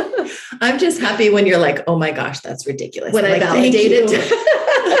 I'm just happy when you're like, oh my gosh, that's ridiculous. When I validate it.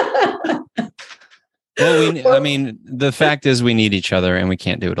 Well, the fact is we need each other and we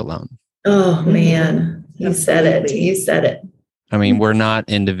can't do it alone. Oh man, you said it. You said it. We're not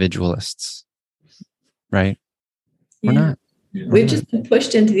individualists, right? We're not. We've just been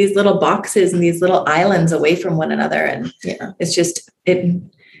pushed into these little boxes and these little islands away from one another. And it's just, it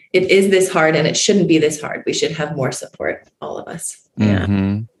is this hard, and it shouldn't be this hard. We should have more support, all of us.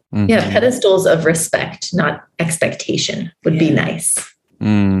 Yeah. Yeah. Pedestals of respect, not expectation, would be nice.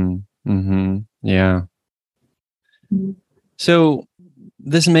 Yeah. So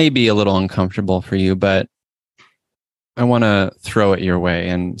this may be a little uncomfortable for you, but I want to throw it your way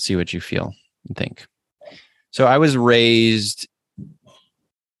and see what you feel and think. So I was raised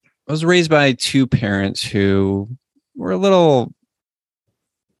by two parents who were a little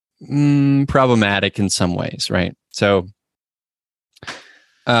problematic in some ways, right? So,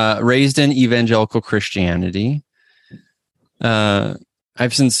 raised in evangelical Christianity.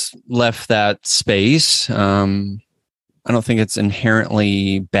 I've since left that space. I don't think it's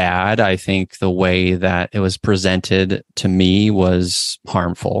inherently bad. I think the way that it was presented to me was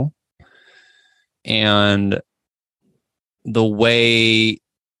harmful. And the way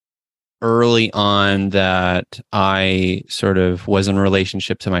early on that I sort of was in a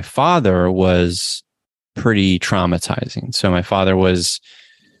relationship to my father was pretty traumatizing. So my father was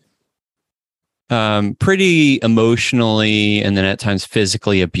pretty emotionally and then at times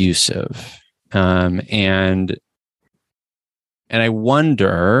physically abusive. And I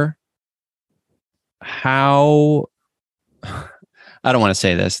wonder how, I don't want to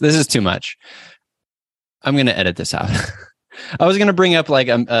say this. This is too much. I'm going to edit this out. I was going to bring up like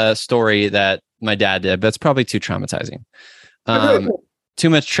a story that my dad did, but it's probably too traumatizing. Too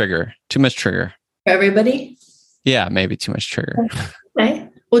much trigger. For everybody? Yeah, maybe too much trigger. Okay.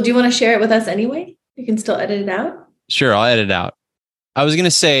 Well, do you want to share it with us anyway? You can still edit it out. Sure, I'll edit it out. I was going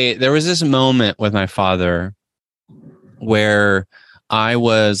to say there was this moment with my father where I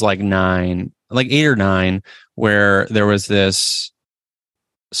was like 8 or 9, where there was this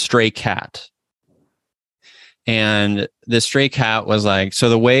stray cat. And the stray cat was like, so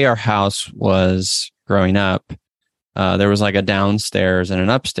the way our house was growing up, there was like a downstairs and an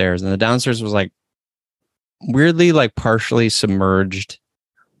upstairs. And the downstairs was like weirdly like partially submerged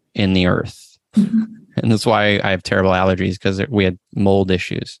in the earth. And that's why I have terrible allergies, because we had mold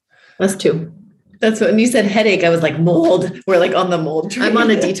issues. Us too. That's when you said headache, I was like, mold. We're like on the mold train. I'm on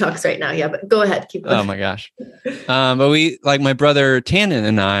a detox right now. Yeah, but go ahead. Keep going. Oh my gosh. But we, like my brother Tannen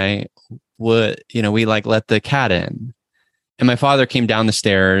and I would, we like let the cat in. And my father came down the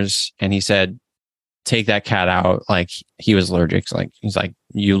stairs and he said, take that cat out. Like he was allergic. So like, he's like,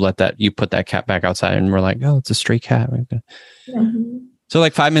 you put that cat back outside. And we're like, oh, it's a stray cat. Mm-hmm. So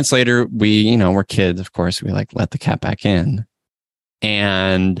like 5 minutes later, we're kids, of course, we like let the cat back in.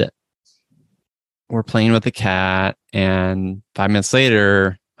 And we're playing with the cat, and 5 minutes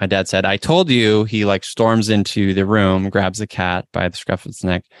later, my dad said, I told you. He like storms into the room, grabs the cat by the scruff of its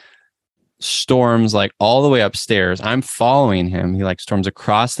neck, storms like all the way upstairs. I'm following him. He like storms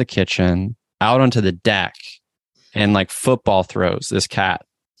across the kitchen, out onto the deck, and like football throws this cat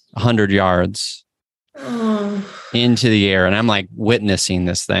 100 yards into the air. And I'm like witnessing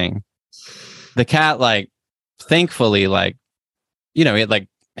this thing. The cat, like, thankfully, like, it like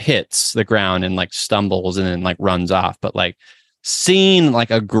hits the ground and like stumbles and then like runs off. But like seeing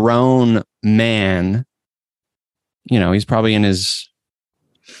like a grown man, he's probably in his,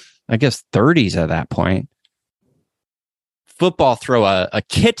 I guess, 30s at that point, football throw a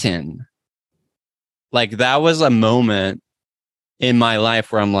kitten. Like that was a moment in my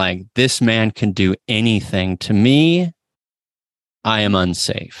life where I'm like, this man can do anything to me. I am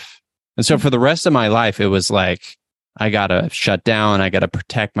unsafe. And so for the rest of my life, it was like, I got to shut down. I got to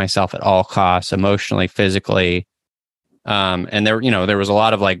protect myself at all costs, emotionally, physically. And there was a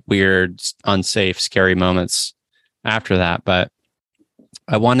lot of like weird, unsafe, scary moments after that. But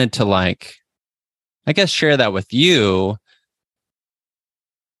I wanted to like, I guess, share that with you.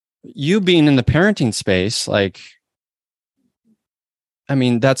 You being in the parenting space, like, I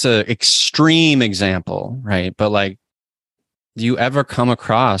mean, that's an extreme example, right? But like, do you ever come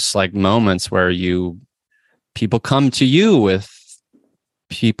across like moments where people come to you with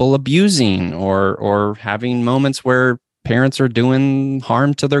people abusing or having moments where parents are doing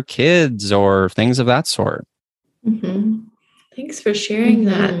harm to their kids or things of that sort? Mm-hmm. Thanks for sharing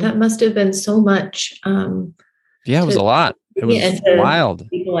that. That must have been so much. Yeah, it was a lot. It was wild.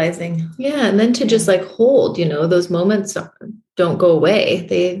 Equalizing. Yeah. And then to just like hold, those moments don't go away.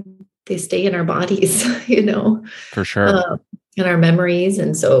 They stay in our bodies, For sure. In our memories.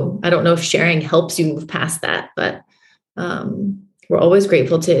 And so I don't know if sharing helps you move past that, but we're always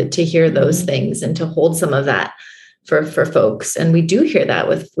grateful to hear those things and to hold some of that for folks. And we do hear that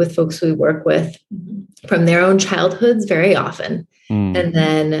with folks we work with from their own childhoods very often. And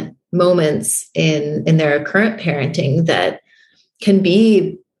then moments in their current parenting that can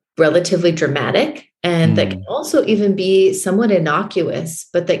be relatively dramatic and that can also even be somewhat innocuous,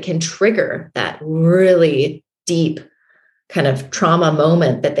 but that can trigger that really deep kind of trauma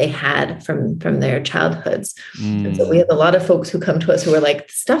moment that they had from their childhoods. And so we have a lot of folks who come to us who are like,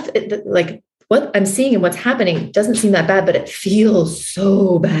 like what I'm seeing and what's happening doesn't seem that bad, but it feels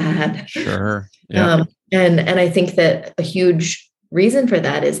so bad. Sure. Yeah. And I think that a huge reason for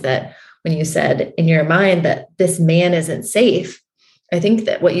that is that when you said in your mind that this man isn't safe, I think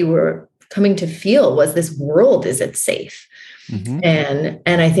that what you were coming to feel was this world isn't safe.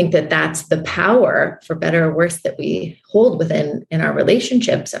 And I think that that's the power, for better or worse, that we hold within in our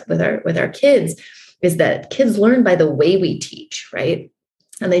relationships with our kids, is that kids learn by the way we teach, right?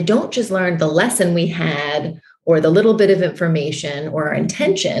 And they don't just learn the lesson we had or the little bit of information or our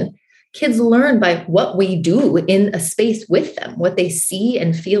intention. Kids learn by what we do in a space with them, what they see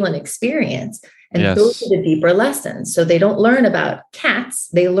and feel and experience. And those are the deeper lessons. So they don't learn about cats,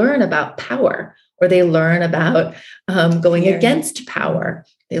 they learn about power, or they learn about going against power.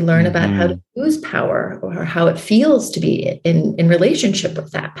 They learn about how to use power, or how it feels to be in relationship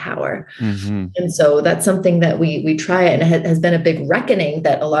with that power. And so that's something that we try, and it has been a big reckoning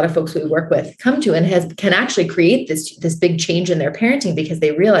that a lot of folks we work with come to, and can actually create this big change in their parenting, because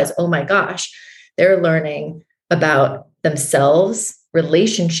they realize, oh my gosh, they're learning about themselves,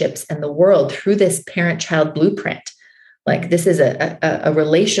 relationships, and the world through this parent-child blueprint. Like, this is a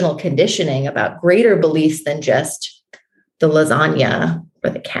relational conditioning about greater beliefs than just the lasagna or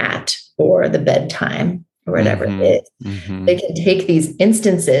the cat or the bedtime or whatever it is. They can take these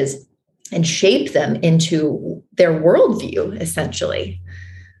instances and shape them into their worldview, essentially.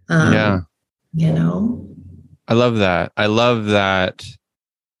 You know? I love that. I love that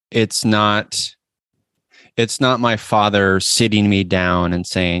it's not my father sitting me down and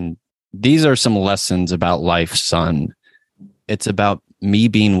saying, these are some lessons about life, son. It's about me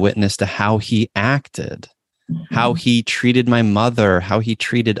being witness to how he acted, how he treated my mother, how he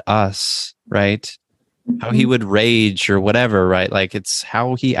treated us, right? How he would rage or whatever, right? Like, it's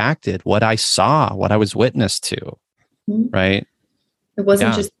how he acted, what I saw, what I was witness to, right? It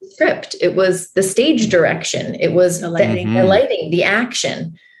wasn't just the script. It was the stage direction. It was the lighting, the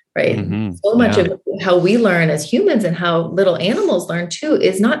action, right? So much of how we learn as humans, and how little animals learn too,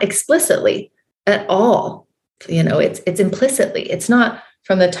 is not explicitly at all. You know, it's implicitly. It's not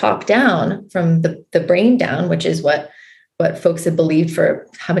from the top down, from the brain down, which is what folks have believed for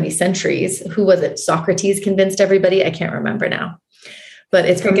how many centuries. Who was it? Socrates convinced everybody. I can't remember now. But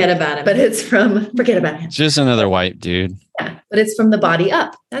it's forget about him. But it's from forget about him. Just another white dude. Yeah, but it's from the body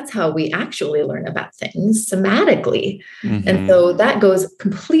up. That's how we actually learn about things, somatically. And so that goes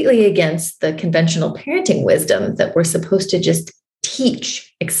completely against the conventional parenting wisdom that we're supposed to just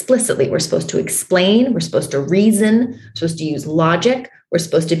teach explicitly. We're supposed to explain. We're supposed to reason. We're supposed to use logic. We're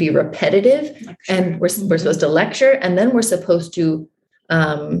supposed to be repetitive, and we're supposed to lecture, and then we're supposed to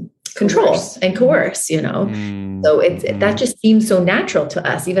control and coerce, you know? So that just seems so natural to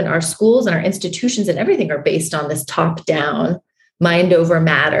us. Even our schools and our institutions and everything are based on this top-down, mind over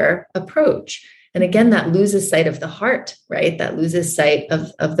matter approach. And again, that loses sight of the heart, right? That loses sight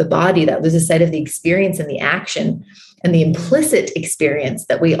of the body, that loses sight of the experience and the action and the implicit experience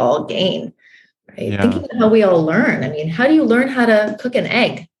that we all gain, right? Thinking about how we all learn. I mean, how do you learn how to cook an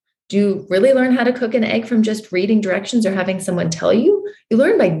egg? Do you really learn how to cook an egg from just reading directions or having someone tell you? You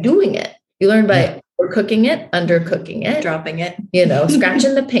learn by doing it. You learn by overcooking it, undercooking it, dropping it, you know,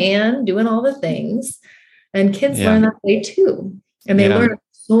 scratching the pan, doing all the things. And kids learn that way too. And they learn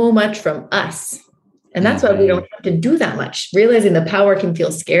so much from us. And that's why we don't have to do that much. Realizing the power can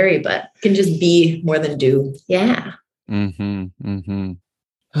feel scary, but can just be more than do. Yeah.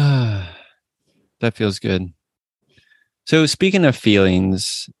 That feels good. So speaking of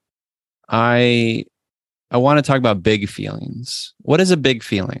feelings, I want to talk about big feelings. What is a big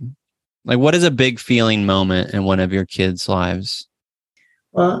feeling? Like, what is a big feeling moment in one of your kids' lives?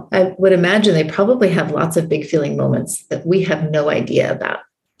 Well, I would imagine they probably have lots of big feeling moments that we have no idea about.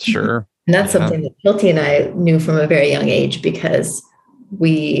 Sure. And that's something that Hilty and I knew from a very young age, because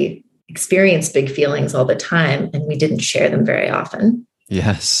we experienced big feelings all the time and we didn't share them very often.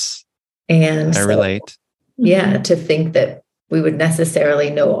 Yes. And I relate. Yeah, to think that we would necessarily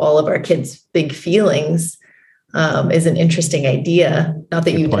know all of our kids' big feelings is an interesting idea. Not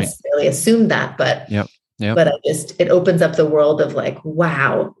that you necessarily assume that, but but it opens up the world of like,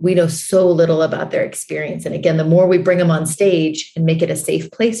 wow, we know so little about their experience. And again, the more we bring them on stage and make it a safe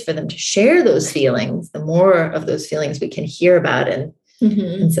place for them to share those feelings, the more of those feelings we can hear about and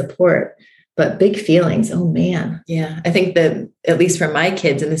support. But big feelings, oh man. Yeah. I think that, at least for my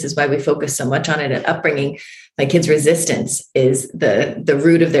kids, and this is why we focus so much on it at upbringing, my kids' resistance is the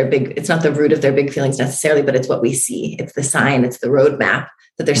root of their it's not the root of their big feelings necessarily, but it's what we see. It's the sign, it's the roadmap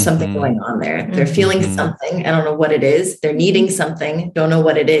that there's something going on there. They're feeling something. I don't know what it is. They're needing something. Don't know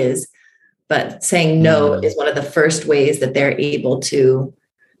what it is. But saying no is one of the first ways that they're able to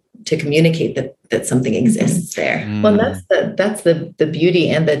communicate that something exists there. Well, that's the beauty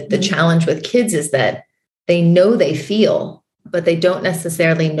and the challenge with kids is that they know they feel, but they don't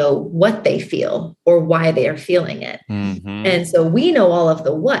necessarily know what they feel or why they are feeling it. And so we know all of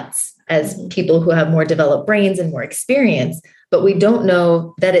the what's, as people who have more developed brains and more experience, but we don't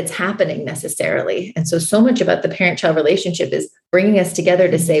know that it's happening necessarily. And so much about the parent-child relationship is bringing us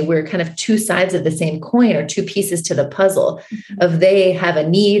together to say we're kind of two sides of the same coin, or two pieces to the puzzle of they have a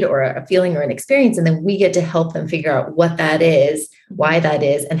need or a feeling or an experience. And then we get to help them figure out what that is, why that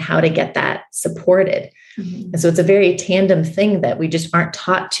is, and how to get that supported. And so it's a very tandem thing that we just aren't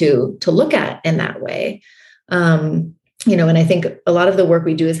taught to look at in that way. And I think a lot of the work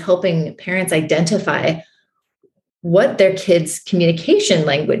we do is helping parents identify what their kids' communication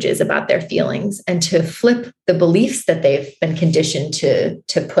language is about their feelings, and to flip the beliefs that they've been conditioned to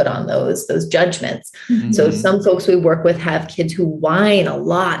put on those judgments. So some folks we work with have kids who whine a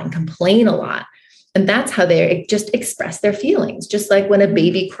lot and complain a lot. And that's how they just express their feelings. Just like when a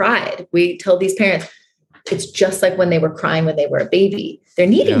baby cried, we tell these parents, it's just like when they were crying when they were a baby. They're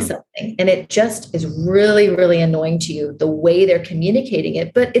needing something. And it just is really, really annoying to you, the way they're communicating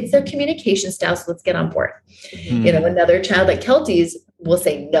it. But it's their communication style. So let's get on board. Another child like Kelty's will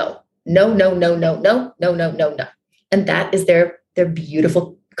say no. And that is their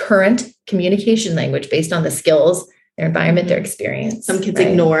beautiful current communication language based on the skills, their environment, their experience. Some kids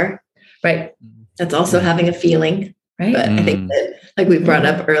ignore. Right. That's also having a feeling. Right. But I think that, like we brought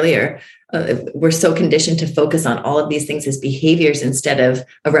up earlier, we're so conditioned to focus on all of these things as behaviors instead of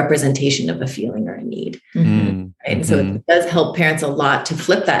a representation of a feeling or a need. Right. And so it does help parents a lot to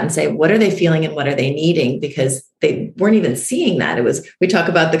flip that and say, what are they feeling and what are they needing? Because they weren't even seeing that. We talk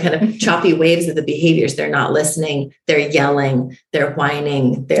about the kind of choppy waves of the behaviors. They're not listening. They're yelling. They're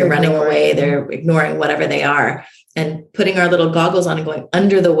whining. They're running away. They're ignoring whatever they are, and putting our little goggles on and going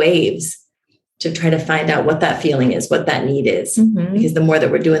under the waves to try to find out what that feeling is, what that need is. Because the more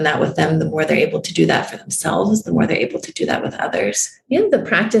that we're doing that with them, the more they're able to do that for themselves, the more they're able to do that with others. Yeah, the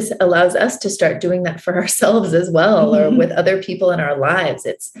practice allows us to start doing that for ourselves as well, or with other people in our lives.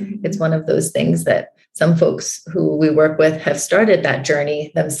 It's one of those things that some folks who we work with have started that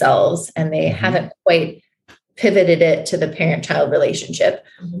journey themselves, and they haven't quite pivoted it to the parent-child relationship.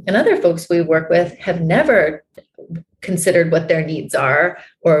 And other folks we work with have never considered what their needs are,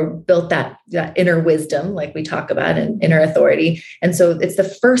 or built that inner wisdom, like we talk about, and inner authority. And so it's the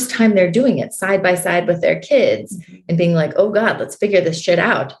first time they're doing it side by side with their kids and being like, oh God, let's figure this shit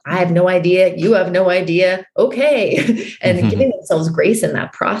out. I have no idea. You have no idea. Okay. And giving themselves grace in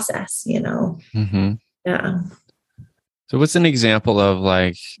that process, Yeah. So what's an example of,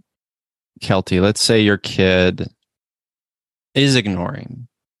 like, Kelty, let's say your kid is ignoring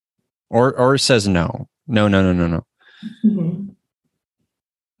or says no.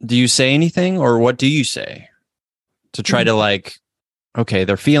 Do you say anything, or what do you say to try to, like, okay,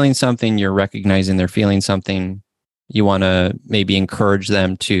 they're feeling something, you're recognizing they're feeling something, you want to maybe encourage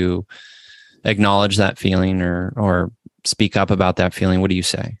them to acknowledge that feeling or speak up about that feeling? What do you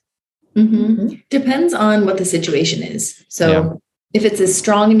say? Depends on what the situation is. So if it's a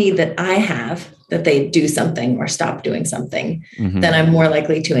strong need that I have, that they do something or stop doing something, then I'm more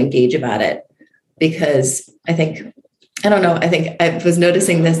likely to engage about it. Because I think I was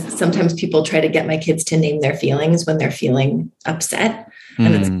noticing this. Sometimes people try to get my kids to name their feelings when they're feeling upset.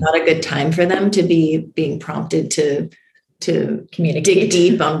 And it's not a good time for them to be being prompted to communicate, dig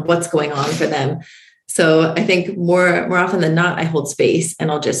deep on what's going on for them. So I think more often than not, I hold space,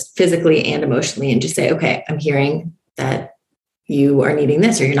 and I'll just physically and emotionally and just say, okay, I'm hearing that you are needing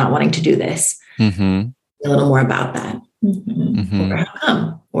this, or you're not wanting to do this. A little more about that. Or how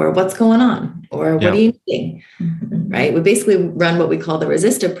come, or what's going on, or what are you needing? Right. We basically run what we call the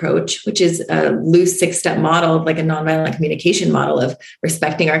RESIST approach, which is a loose 6-step model, like a nonviolent communication model of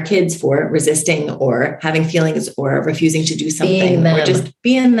respecting our kids for resisting or having feelings or refusing to do something, or just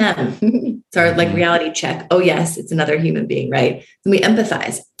being them. It's our reality check. Oh yes, it's another human being, right? And we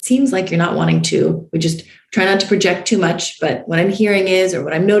empathize. It seems like you're not wanting to. We just try not to project too much, but what I'm hearing is, or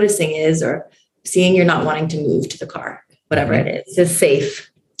what I'm noticing is, or seeing you're not wanting to move to the car. Whatever it is. This is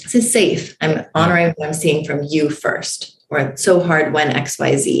safe. This is safe. I'm honoring what I'm seeing from you first. Or it's so hard when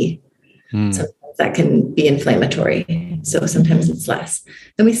XYZ. Sometimes that can be inflammatory. So sometimes it's less.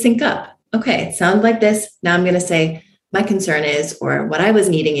 Then we sync up. Okay, it sounds like this. Now I'm going to say, my concern is, or what I was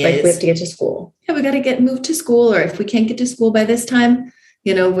needing is, like, we have to get to school. Yeah, we got to get moved to school. Or if we can't get to school by this time,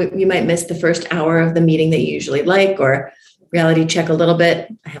 you might miss the first hour of the meeting that you usually like, or reality check a little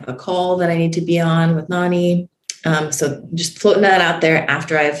bit. I have a call that I need to be on with Nani. So just floating that out there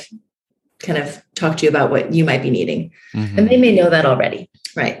after I've kind of talked to you about what you might be needing. And they may know that already.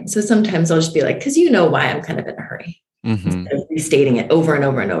 Right. So sometimes I'll just be like, because you know why I'm kind of in a hurry. Instead of restating it over and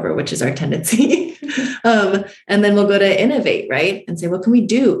over and over, which is our tendency. And then we'll go to innovate, right? And say, what can we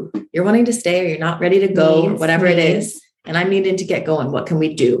do? You're wanting to stay, or you're not ready to go, or whatever it is. And I'm needing to get going. What can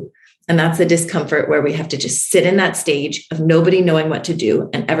we do? And that's the discomfort where we have to just sit in that stage of nobody knowing what to do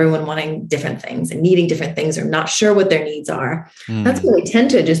and everyone wanting different things and needing different things or not sure what their needs are. That's when we tend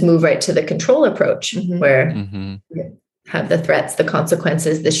to just move right to the control approach where we have the threats, the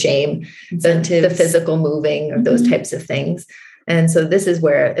consequences, the shame, the physical moving, or those types of things. And so this is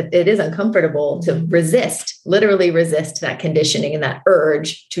where it is uncomfortable to literally resist that conditioning and that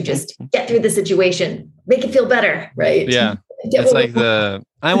urge to just get through the situation, make it feel better, right? Yeah. It's like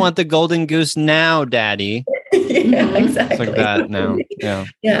I want the golden goose now, Daddy. Yeah, exactly. It's like that now. Yeah.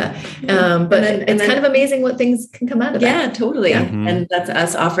 Yeah. But it's kind of amazing what things can come out of that. Yeah, totally. And that's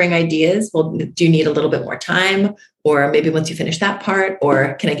us offering ideas. Well, do you need a little bit more time? Or maybe once you finish that part,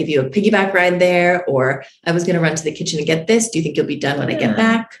 or can I give you a piggyback ride there? Or I was going to run to the kitchen and get this. Do you think you'll be done when I get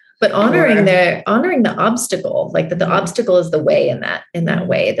back? But honoring the obstacle, like that the obstacle is the way in that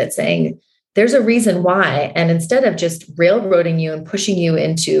way, that's saying there's a reason why. And instead of just railroading you and pushing you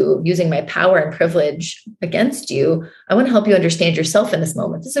into using my power and privilege against you, I want to help you understand yourself in this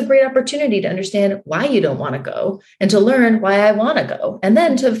moment. This is a great opportunity to understand why you don't want to go and to learn why I want to go. And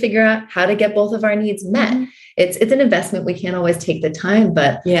then to figure out how to get both of our needs met. It's an investment. We can't always take the time,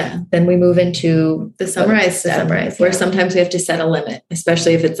 but then we move into the summarize step, where sometimes we have to set a limit,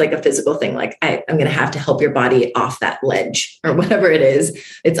 especially if it's like a physical thing, like I'm going to have to help your body off that ledge or whatever it is.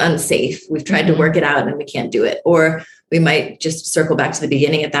 It's unsafe. We've tried to work it out and we can't do it. Or we might just circle back to the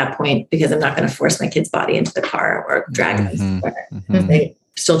beginning at that point, because I'm not going to force my kid's body into the car or drag them somewhere. They're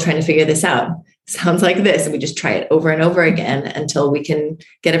still trying to figure this out. Sounds like this. And we just try it over and over again until we can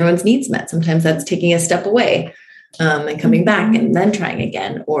get everyone's needs met. Sometimes that's taking a step away and coming back and then trying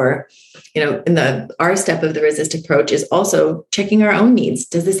again. Or, in our step of the resist approach is also checking our own needs.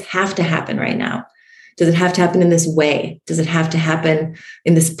 Does this have to happen right now? Does it have to happen in this way? Does it have to happen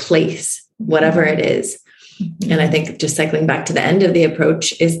in this place? Whatever it is. And I think just cycling back to the end of the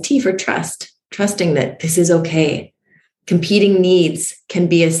approach is T for trust, trusting that this is okay. Competing needs can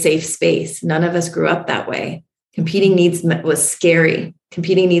be a safe space. None of us grew up that way. Competing needs was scary.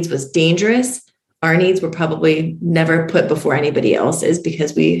 Competing needs was dangerous. Our needs were probably never put before anybody else's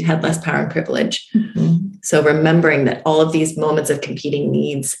because we had less power and privilege. So remembering that all of these moments of competing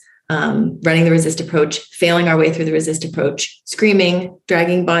needs, running the resist approach, failing our way through the resist approach, screaming,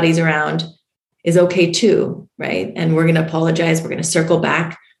 dragging bodies around is okay too, right? And we're going to apologize. We're going to circle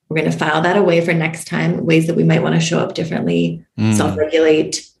back. We're going to file that away for next time, ways that we might want to show up differently,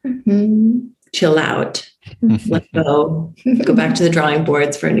 self-regulate, chill out, let go back to the drawing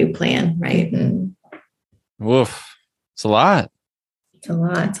boards for a new plan, right? Woof. It's a lot. It's a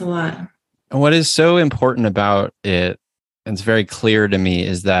lot. And what is so important about it, and it's very clear to me,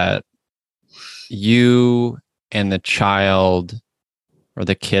 is that you and the child or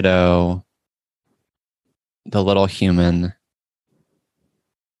the kiddo, the little human,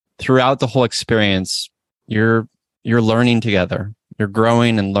 throughout the whole experience, you're learning together. You're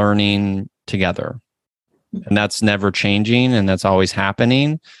growing and learning together. And that's never changing, and that's always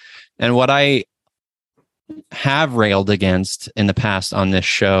happening. And what I have railed against in the past on this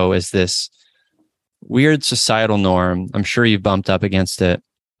show is this weird societal norm. I'm sure you've bumped up against it,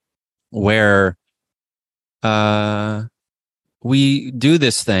 where we do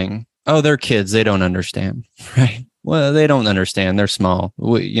this thing. Oh, they're kids. They don't understand, right? Well, they don't understand. They're small.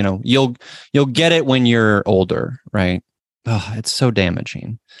 You'll get it when you're older, right? Oh, it's so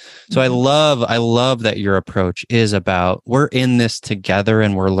damaging. So I love that your approach is about, we're in this together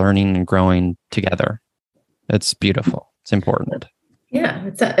and we're learning and growing together. It's beautiful. It's important. Yeah.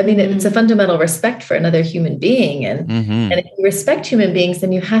 It's a fundamental respect for another human being. And if you respect human beings,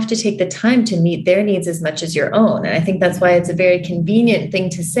 then you have to take the time to meet their needs as much as your own. And I think that's why it's a very convenient thing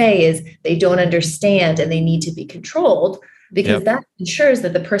to say is they don't understand and they need to be controlled, because that ensures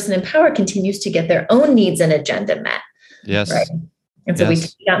that the person in power continues to get their own needs and agenda met. Yes. Right. And so we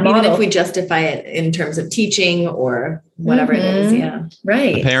take that model. Even if we justify it in terms of teaching or whatever it is. Yeah.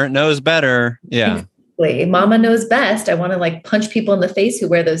 Right. The parent knows better. Yeah. Mama knows best. I want to punch people in the face who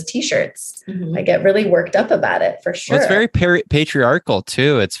wear those t-shirts. I get really worked up about it, for sure. Well, it's very patriarchal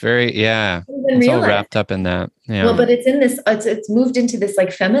too. It's very, it's all wrapped up in that. Yeah. Well, but it's in this, it's moved into this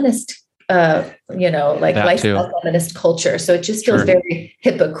feminist, lifestyle feminist culture. So it just feels very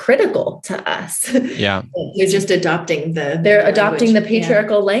hypocritical to us. Yeah. You're just adopting they're adopting the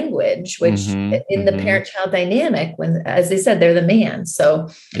patriarchal language, which in the parent-child dynamic, when, as they said, they're the man. So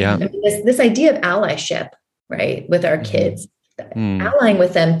this idea of allyship, right, with our kids, allying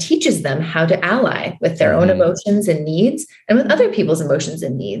with them teaches them how to ally with their own emotions and needs and with other people's emotions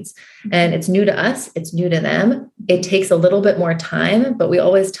and needs. And it's new to us. It's new to them. It takes a little bit more time, but we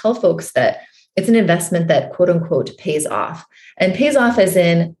always tell folks that it's an investment that, quote unquote, pays off, and pays off as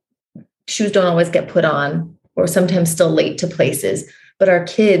in shoes don't always get put on, or sometimes still late to places. But our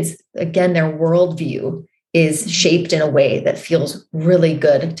kids, again, their worldview is shaped in a way that feels really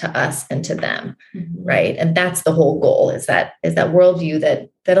good to us and to them, right? And that's the whole goal, is that worldview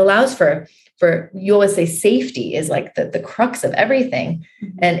that allows for you always say safety is like the crux of everything.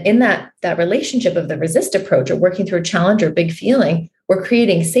 And in that relationship of the resist approach, or working through a challenge or big feeling, we're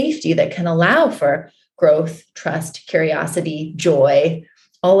creating safety that can allow for growth, trust, curiosity, joy,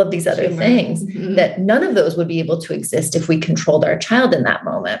 all of these other things that none of those would be able to exist if we controlled our child in that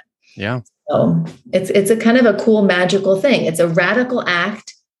moment. Yeah. So it's a kind of a cool, magical thing. It's a radical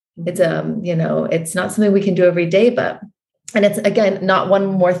act. It's it's not something we can do every day, and it's, again, not one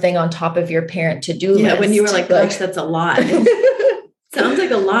more thing on top of your parent to-do list. Yeah, when you were like, gosh, that's a lot. Sounds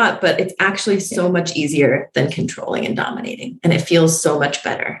like a lot, but it's actually so much easier than controlling and dominating. And it feels so much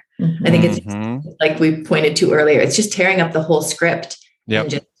better. I think it's like we pointed to earlier, it's just tearing up the whole script and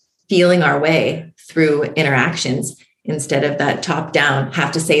just feeling our way through interactions instead of that top down,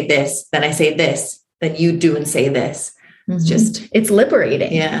 have to say this, then I say this, then you do and say this. It's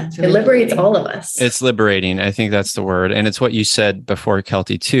liberating. Yeah. Really it liberates all of us. It's liberating. I think that's the word. And it's what you said before,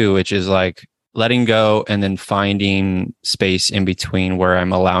 Kelty, too, which is like letting go and then finding space in between where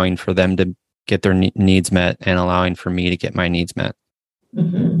I'm allowing for them to get their needs met and allowing for me to get my needs met.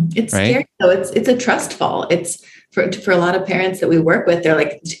 It's scary though. It's a trust fall. It's for a lot of parents that we work with, they're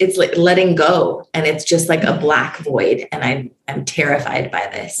like, it's like letting go. And it's just like a black void. And I'm terrified by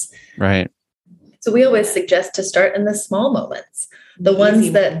this. Right. So we always suggest to start in the small moments, the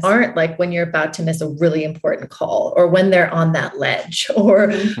ones that aren't like when you're about to miss a really important call, or when they're on that ledge,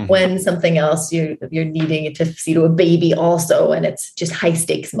 or when something else you're needing to see to a baby also, and it's just high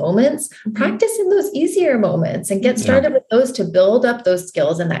stakes moments. Practice in those easier moments and get started with those to build up those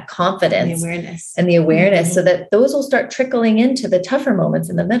skills and that confidence and the awareness so that those will start trickling into the tougher moments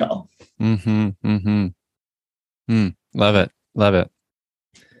in the middle. Love it. Love it.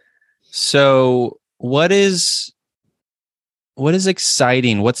 So what is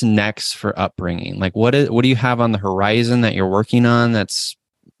exciting? What's next for upbringing? Like what do you have on the horizon that you're working on that's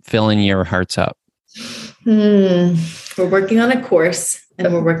filling your hearts up? We're working on a course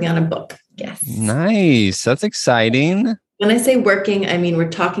and we're working on a book. Yes. Nice. That's exciting. When I say working, I mean,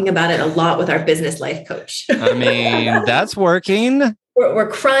 we're talking about it a lot with our business life coach. I mean, that's working. We're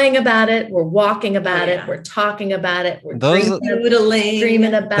crying about it. We're walking about it. We're talking about it. We're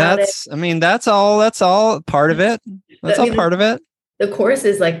dreaming about it. I mean, that's all part of it. That's all part of it. The course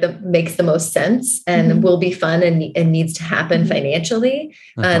is like makes the most sense and will be fun and needs to happen financially,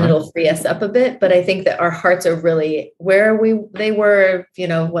 and it'll free us up a bit. But I think that our hearts are really where they were,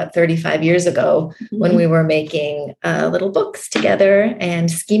 35 years ago when we were making little books together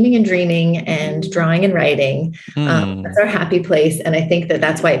and scheming and dreaming and drawing and writing. That's our happy place. And I think that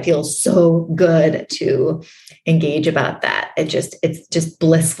that's why it feels so good to engage about that. It's just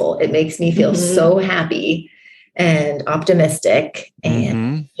blissful. It makes me feel so happy and optimistic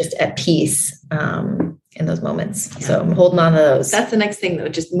and just at peace in those moments. Yeah. So I'm holding on to those. That's the next thing though,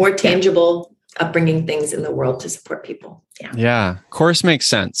 just more tangible upbringing things in the world to support people. Yeah. Course makes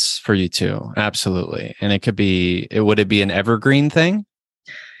sense for you too. Absolutely. And would it be an evergreen thing?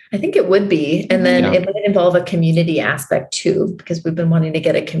 I think it would be. And then it would involve a community aspect too, because we've been wanting to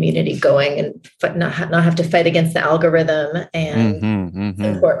get a community going and not have to fight against the algorithm and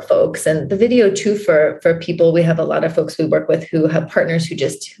support folks. And the video too, for people, we have a lot of folks we work with who have partners who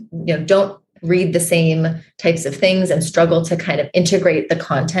just, don't read the same types of things and struggle to kind of integrate the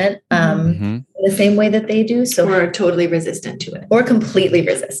content in the same way that they do. So we're totally resistant to it or completely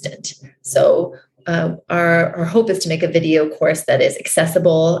resistant. So our hope is to make a video course that is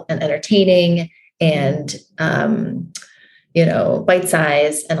accessible and entertaining and,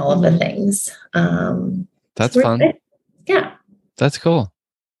 bite-sized and all of the things. That's fun. Yeah. That's cool.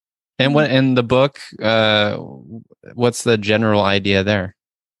 And in the book, what's the general idea there?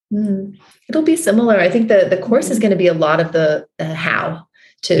 It'll be similar. I think the course is going to be a lot of the how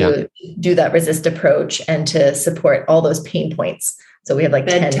to do that resist approach and to support all those pain points. So we have like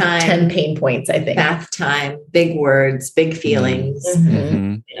 10 pain points, I think. Bath time, big words, big feelings,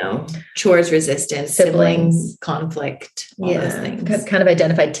 chores resistance, siblings, conflict, all those things. Kind of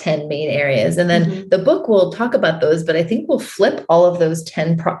identified 10 main areas. And then the book will talk about those, but I think we'll flip all of those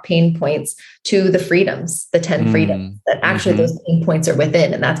 10 pain points to the freedoms, the 10 freedoms that actually those pain points are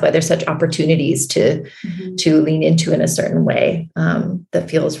within. And that's why there's such opportunities to lean into in a certain way that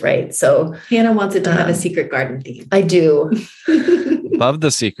feels right. So Hannah wants it to have a secret garden theme. I do. Love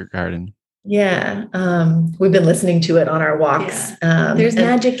the secret garden. Yeah. We've been listening to it on our walks. There's and-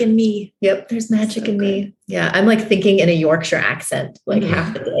 magic in me. Yep. There's magic So in good. me. Yeah. I'm like thinking in a Yorkshire accent, like Mhm.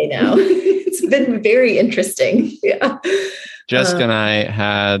 half the day now. It's been very interesting. Yeah. Jessica and I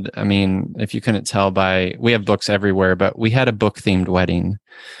had, I mean, if you couldn't tell we have books everywhere, but we had a book themed wedding.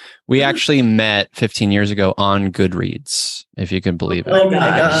 We actually met 15 years ago on Goodreads, if you can believe it. Oh my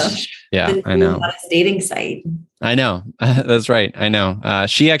gosh. Yeah, The I know. hottest dating site. I know. That's right. I know.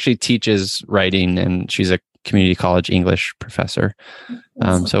 She actually teaches writing and she's a community college English professor.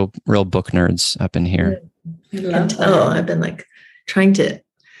 So real book nerds up in here. I I can love tell. that. I've been like trying to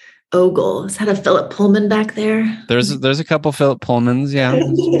ogle. Is that a Philip Pullman back there? There's a couple Philip Pullmans. Yeah.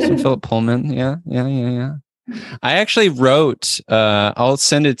 Some Philip Pullman. Yeah. I actually wrote, I'll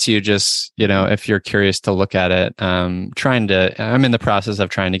send it to you just, if you're curious to look at it. I'm in the process of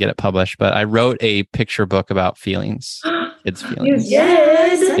trying to get it published, but I wrote a picture book about feelings, kids' feelings.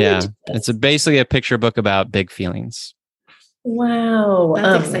 Yes. Yeah. It's basically a picture book about big feelings. Wow.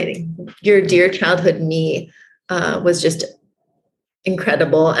 That's exciting. Your Dear Childhood Me was just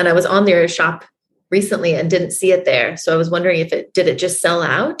incredible. And I was on their shop recently and didn't see it there. So I was wondering did it just sell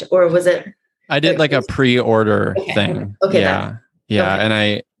out or was it? I did like a pre-order thing. Okay, Yeah. okay.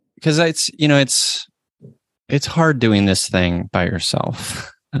 And because it's hard doing this thing by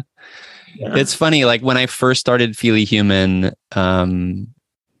yourself. Yeah. It's funny. Like when I first started Feely Human, I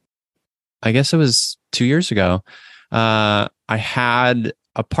guess it was 2 years ago. I had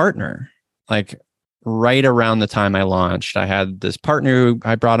a partner like right around the time I launched. I had this partner who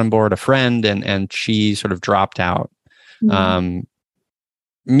I brought on board, a friend, and she sort of dropped out.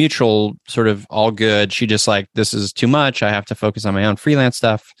 Mutual, sort of all good. She just like, this is too much. I have to focus on my own freelance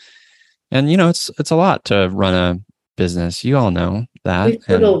stuff. And it's a lot to run a business. You all know that. We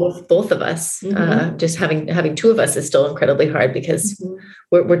struggle with both of us. Mhm. Just having two of us is still incredibly hard because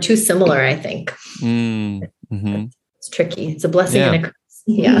we're too similar, I think. Mm-hmm. It's tricky. It's a blessing Yeah. and a curse.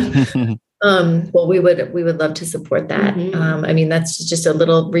 Yeah. Well, we would love to support that. Mhm. I mean, that's just a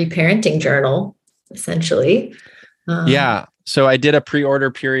little reparenting journal, essentially. Yeah. So I did a pre-order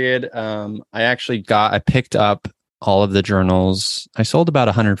period. I picked up all of the journals. I sold about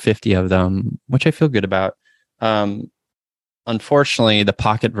 150 of them, which I feel good about. Unfortunately, the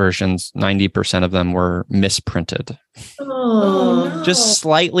pocket versions, 90% of them were misprinted, Oh, no. just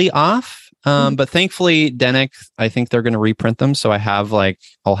slightly off. But thankfully, Denick, I think they're going to reprint them. So I have like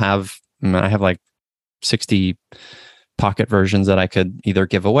 60 pocket versions that I could either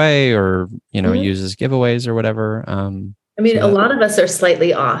give away or, use as giveaways or whatever. I mean, So a lot of us are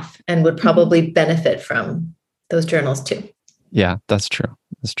slightly off and would probably benefit from those journals too. Yeah, that's true.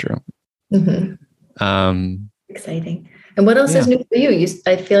 That's true. Mhm. Exciting. And what else is new for you?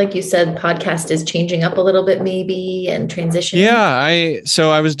 I feel like you said podcast is changing up a little bit, maybe, and transitioning. Yeah,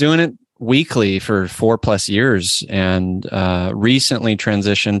 so I was doing it weekly for 4+ years, and recently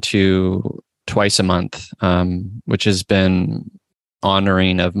transitioned to twice a month, which has been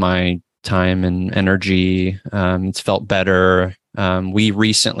honoring of my time and energy. It's felt better. We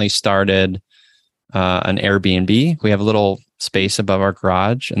recently started an Airbnb. We have a little space above our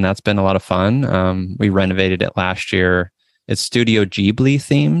garage, and that's been a lot of fun. We renovated it last year. It's Studio Ghibli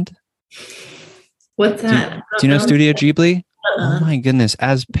themed. What's that? Do you know Studio Ghibli? Oh Uh-uh. my goodness.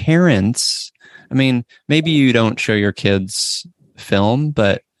 As parents, I mean, maybe you don't show your kids film,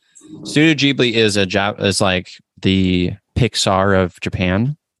 but Studio Ghibli is like the Pixar of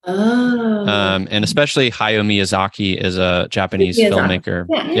Japan. Oh. And especially Hayao Miyazaki is a Japanese Miyazaki.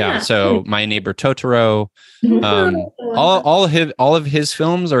 filmmaker. Yeah. So My Neighbor Totoro, Oh. all of his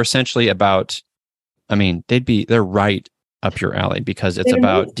films are essentially about, I mean, they're right up your alley because it's They're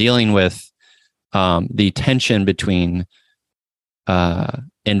about amazing. dealing with the tension between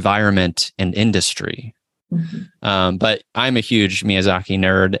environment and industry. Mhm. But I'm a huge Miyazaki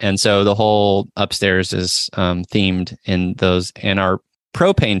nerd, and so the whole upstairs is themed in those. And our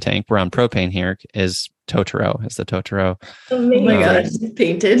propane tank, we're on propane here, is Totoro. Is the Totoro? Oh my gosh.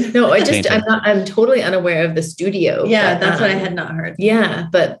 Painted. No, Painted. I'm totally unaware of the studio. Yeah, but, that's what I had not heard. Yeah,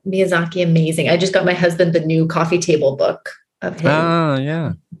 but Miyazaki, amazing. I just got my husband the new coffee table book of his.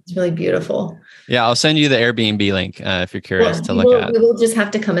 Yeah. It's really beautiful. Yeah, I'll send you the Airbnb link if you're curious Well, to look at. We will just have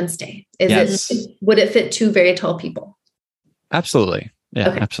to come and stay. Yes. Would it fit two very tall people? Absolutely. Yeah,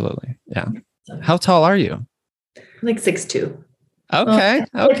 Okay. absolutely. Yeah. How tall are you? Like 6'2". Okay. I feel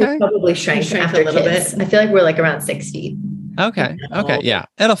like we Okay. Probably shrank Shrank a after little kids. bit. I feel like we're like around 6 feet. Okay. Okay. Yeah,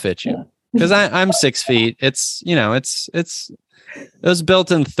 it'll fit you because I'm 6 feet. It's it was built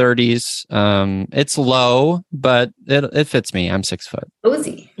in 30s. It's low, but it fits me. I'm 6 foot.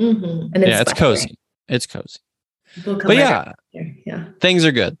 Cozy. Mm-hmm. And Yeah, it's inspiring. cozy. It's cozy. But yeah, Yeah. things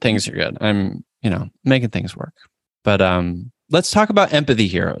are good. I'm, making things work. But let's talk about empathy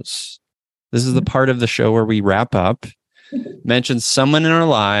heroes. This is the part of the show where we wrap up, mention someone in our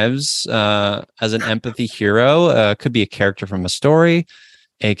lives as an empathy hero. Could be a character from a story,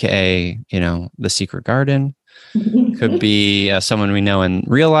 aka, The Secret Garden. Could be someone we know in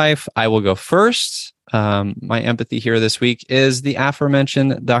real life. I will go first. My empathy hero this week is the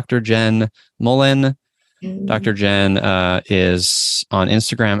aforementioned Dr. Jen Mullen. Dr. Jen is on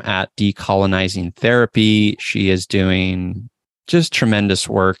Instagram at Decolonizing Therapy. She is doing just tremendous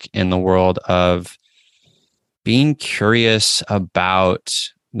work in the world of being curious about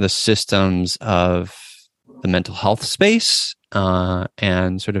the systems of the mental health space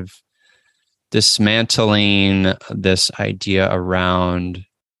and sort of dismantling this idea around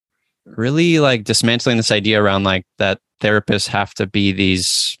like that therapists have to be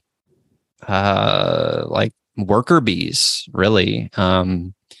these like worker bees, really.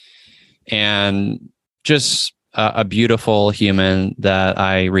 And just a beautiful human that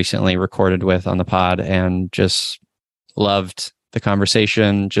I recently recorded with on the pod and just loved the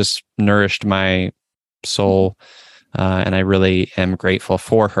conversation, just nourished my soul. And I really am grateful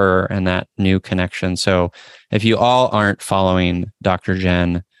for her and that new connection. So if you all aren't following Dr.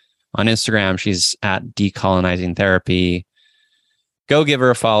 Jen on Instagram, she's at Decolonizing Therapy. Go give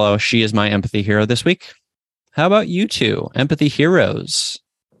her a follow. She is my empathy hero this week. How about you two? Empathy heroes.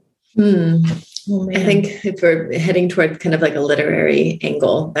 Oh, I think if we're heading toward kind of like a literary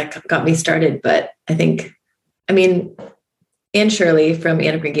angle, that got me started. But Anne Shirley from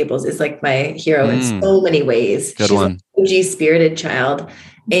Anne of Green Gables is like my hero in so many ways. Good she's one. An OG spirited child.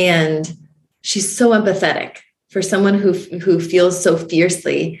 And she's so empathetic for someone who feels so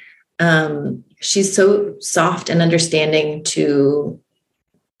fiercely. She's so soft and understanding to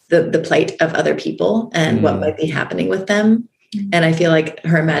the plight of other people and what might be happening with them. And I feel like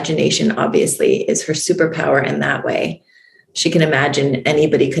her imagination obviously is her superpower in that way. She can imagine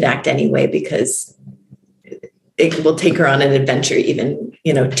anybody could act anyway because it will take her on an adventure, even,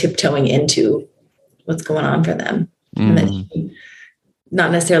 tiptoeing into what's going on for them. And that she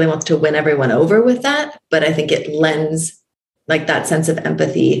not necessarily wants to win everyone over with that, but I think it lends, like that sense of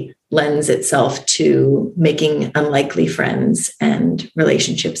empathy lends itself to making unlikely friends and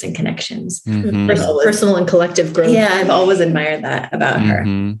relationships and connections. Personal and collective growth. Yeah, I've always admired that about her.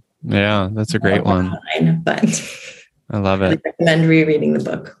 Yeah, that's a great one. But I love it. I recommend rereading the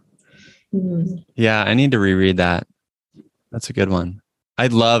book. Yeah, I need to reread that. That's a good one. I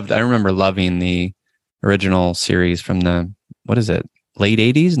remember loving the original series from the, what is it? Late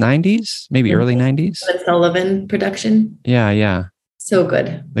 80s, 90s, maybe early 90s. The Sullivan production. Yeah. So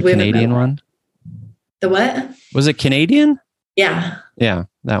good. The Canadian one. The what? Was it Canadian? Yeah. Yeah,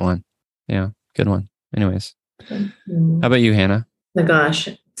 that one. Yeah, good one. Anyways, how about you, Hannah? Oh my gosh,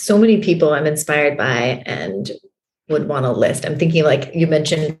 so many people I'm inspired by and would want to list. I'm thinking, like you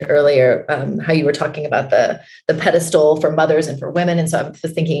mentioned earlier, how you were talking about the pedestal for mothers and for women. And so I was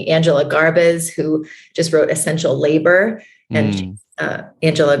thinking Angela Garbes, who just wrote Essential Labor. And I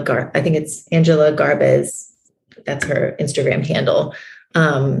think it's Angela Garbes. That's her Instagram handle.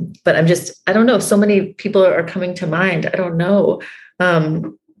 But I don't know. So many people are coming to mind. I don't know.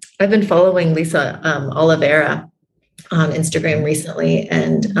 I've been following Lisa Oliveira on Instagram recently,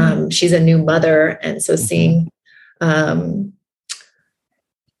 and she's a new mother. And so seeing,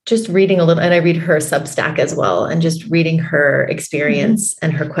 just reading a little, and I read her Substack as well, and just reading her experience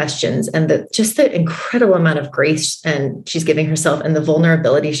and her questions and the incredible amount of grace and she's giving herself and the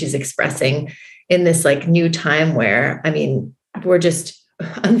vulnerability she's expressing in this like new time where, we're just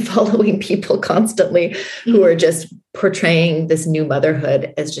unfollowing people constantly who are just portraying this new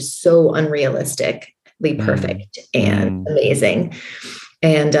motherhood as just so unrealistically perfect and amazing.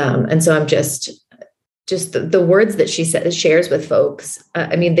 And so I'm just the words that she shares with folks.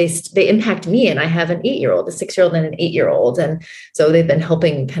 They impact me, and I have an 8-year-old, a 6-year-old and an 8-year-old. And so they've been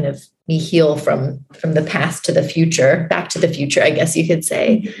helping kind of me heal from the past to the future, back to the future, I guess you could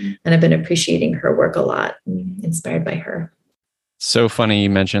say. And I've been appreciating her work a lot, inspired by her. So funny you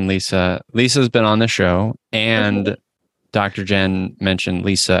mentioned Lisa. Lisa's been on the show, and Dr. Jen mentioned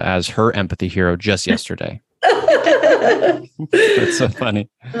Lisa as her empathy hero just yesterday. That's so funny.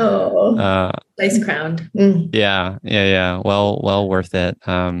 Oh, nice crowned. Yeah. Well worth it.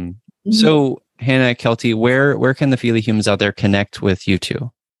 So Hannah, Kelty, where can the Feely humans out there connect with you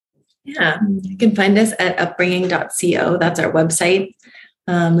two? Yeah, you can find us at upbringing.co. That's our website.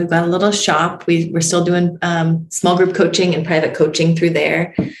 We've got a little shop. We're still doing small group coaching and private coaching through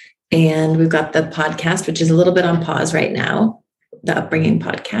there. And we've got the podcast, which is a little bit on pause right now. the Upbringing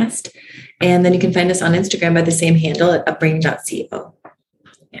Podcast. And then you can find us on Instagram by the same handle at upbringing.co.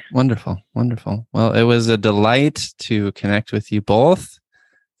 Yeah. Wonderful. Wonderful. Well, it was a delight to connect with you both.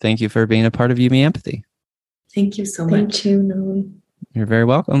 Thank you for being a part of You Me Empathy. Thank you so much. Thank you, Noe. You're very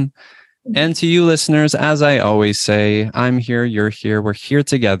welcome. And to you listeners, as I always say, I'm here, you're here, we're here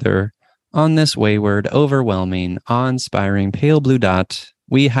together on this wayward, overwhelming, awe-inspiring pale blue dot.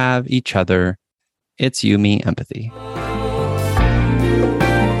 We have each other. It's You Me Empathy.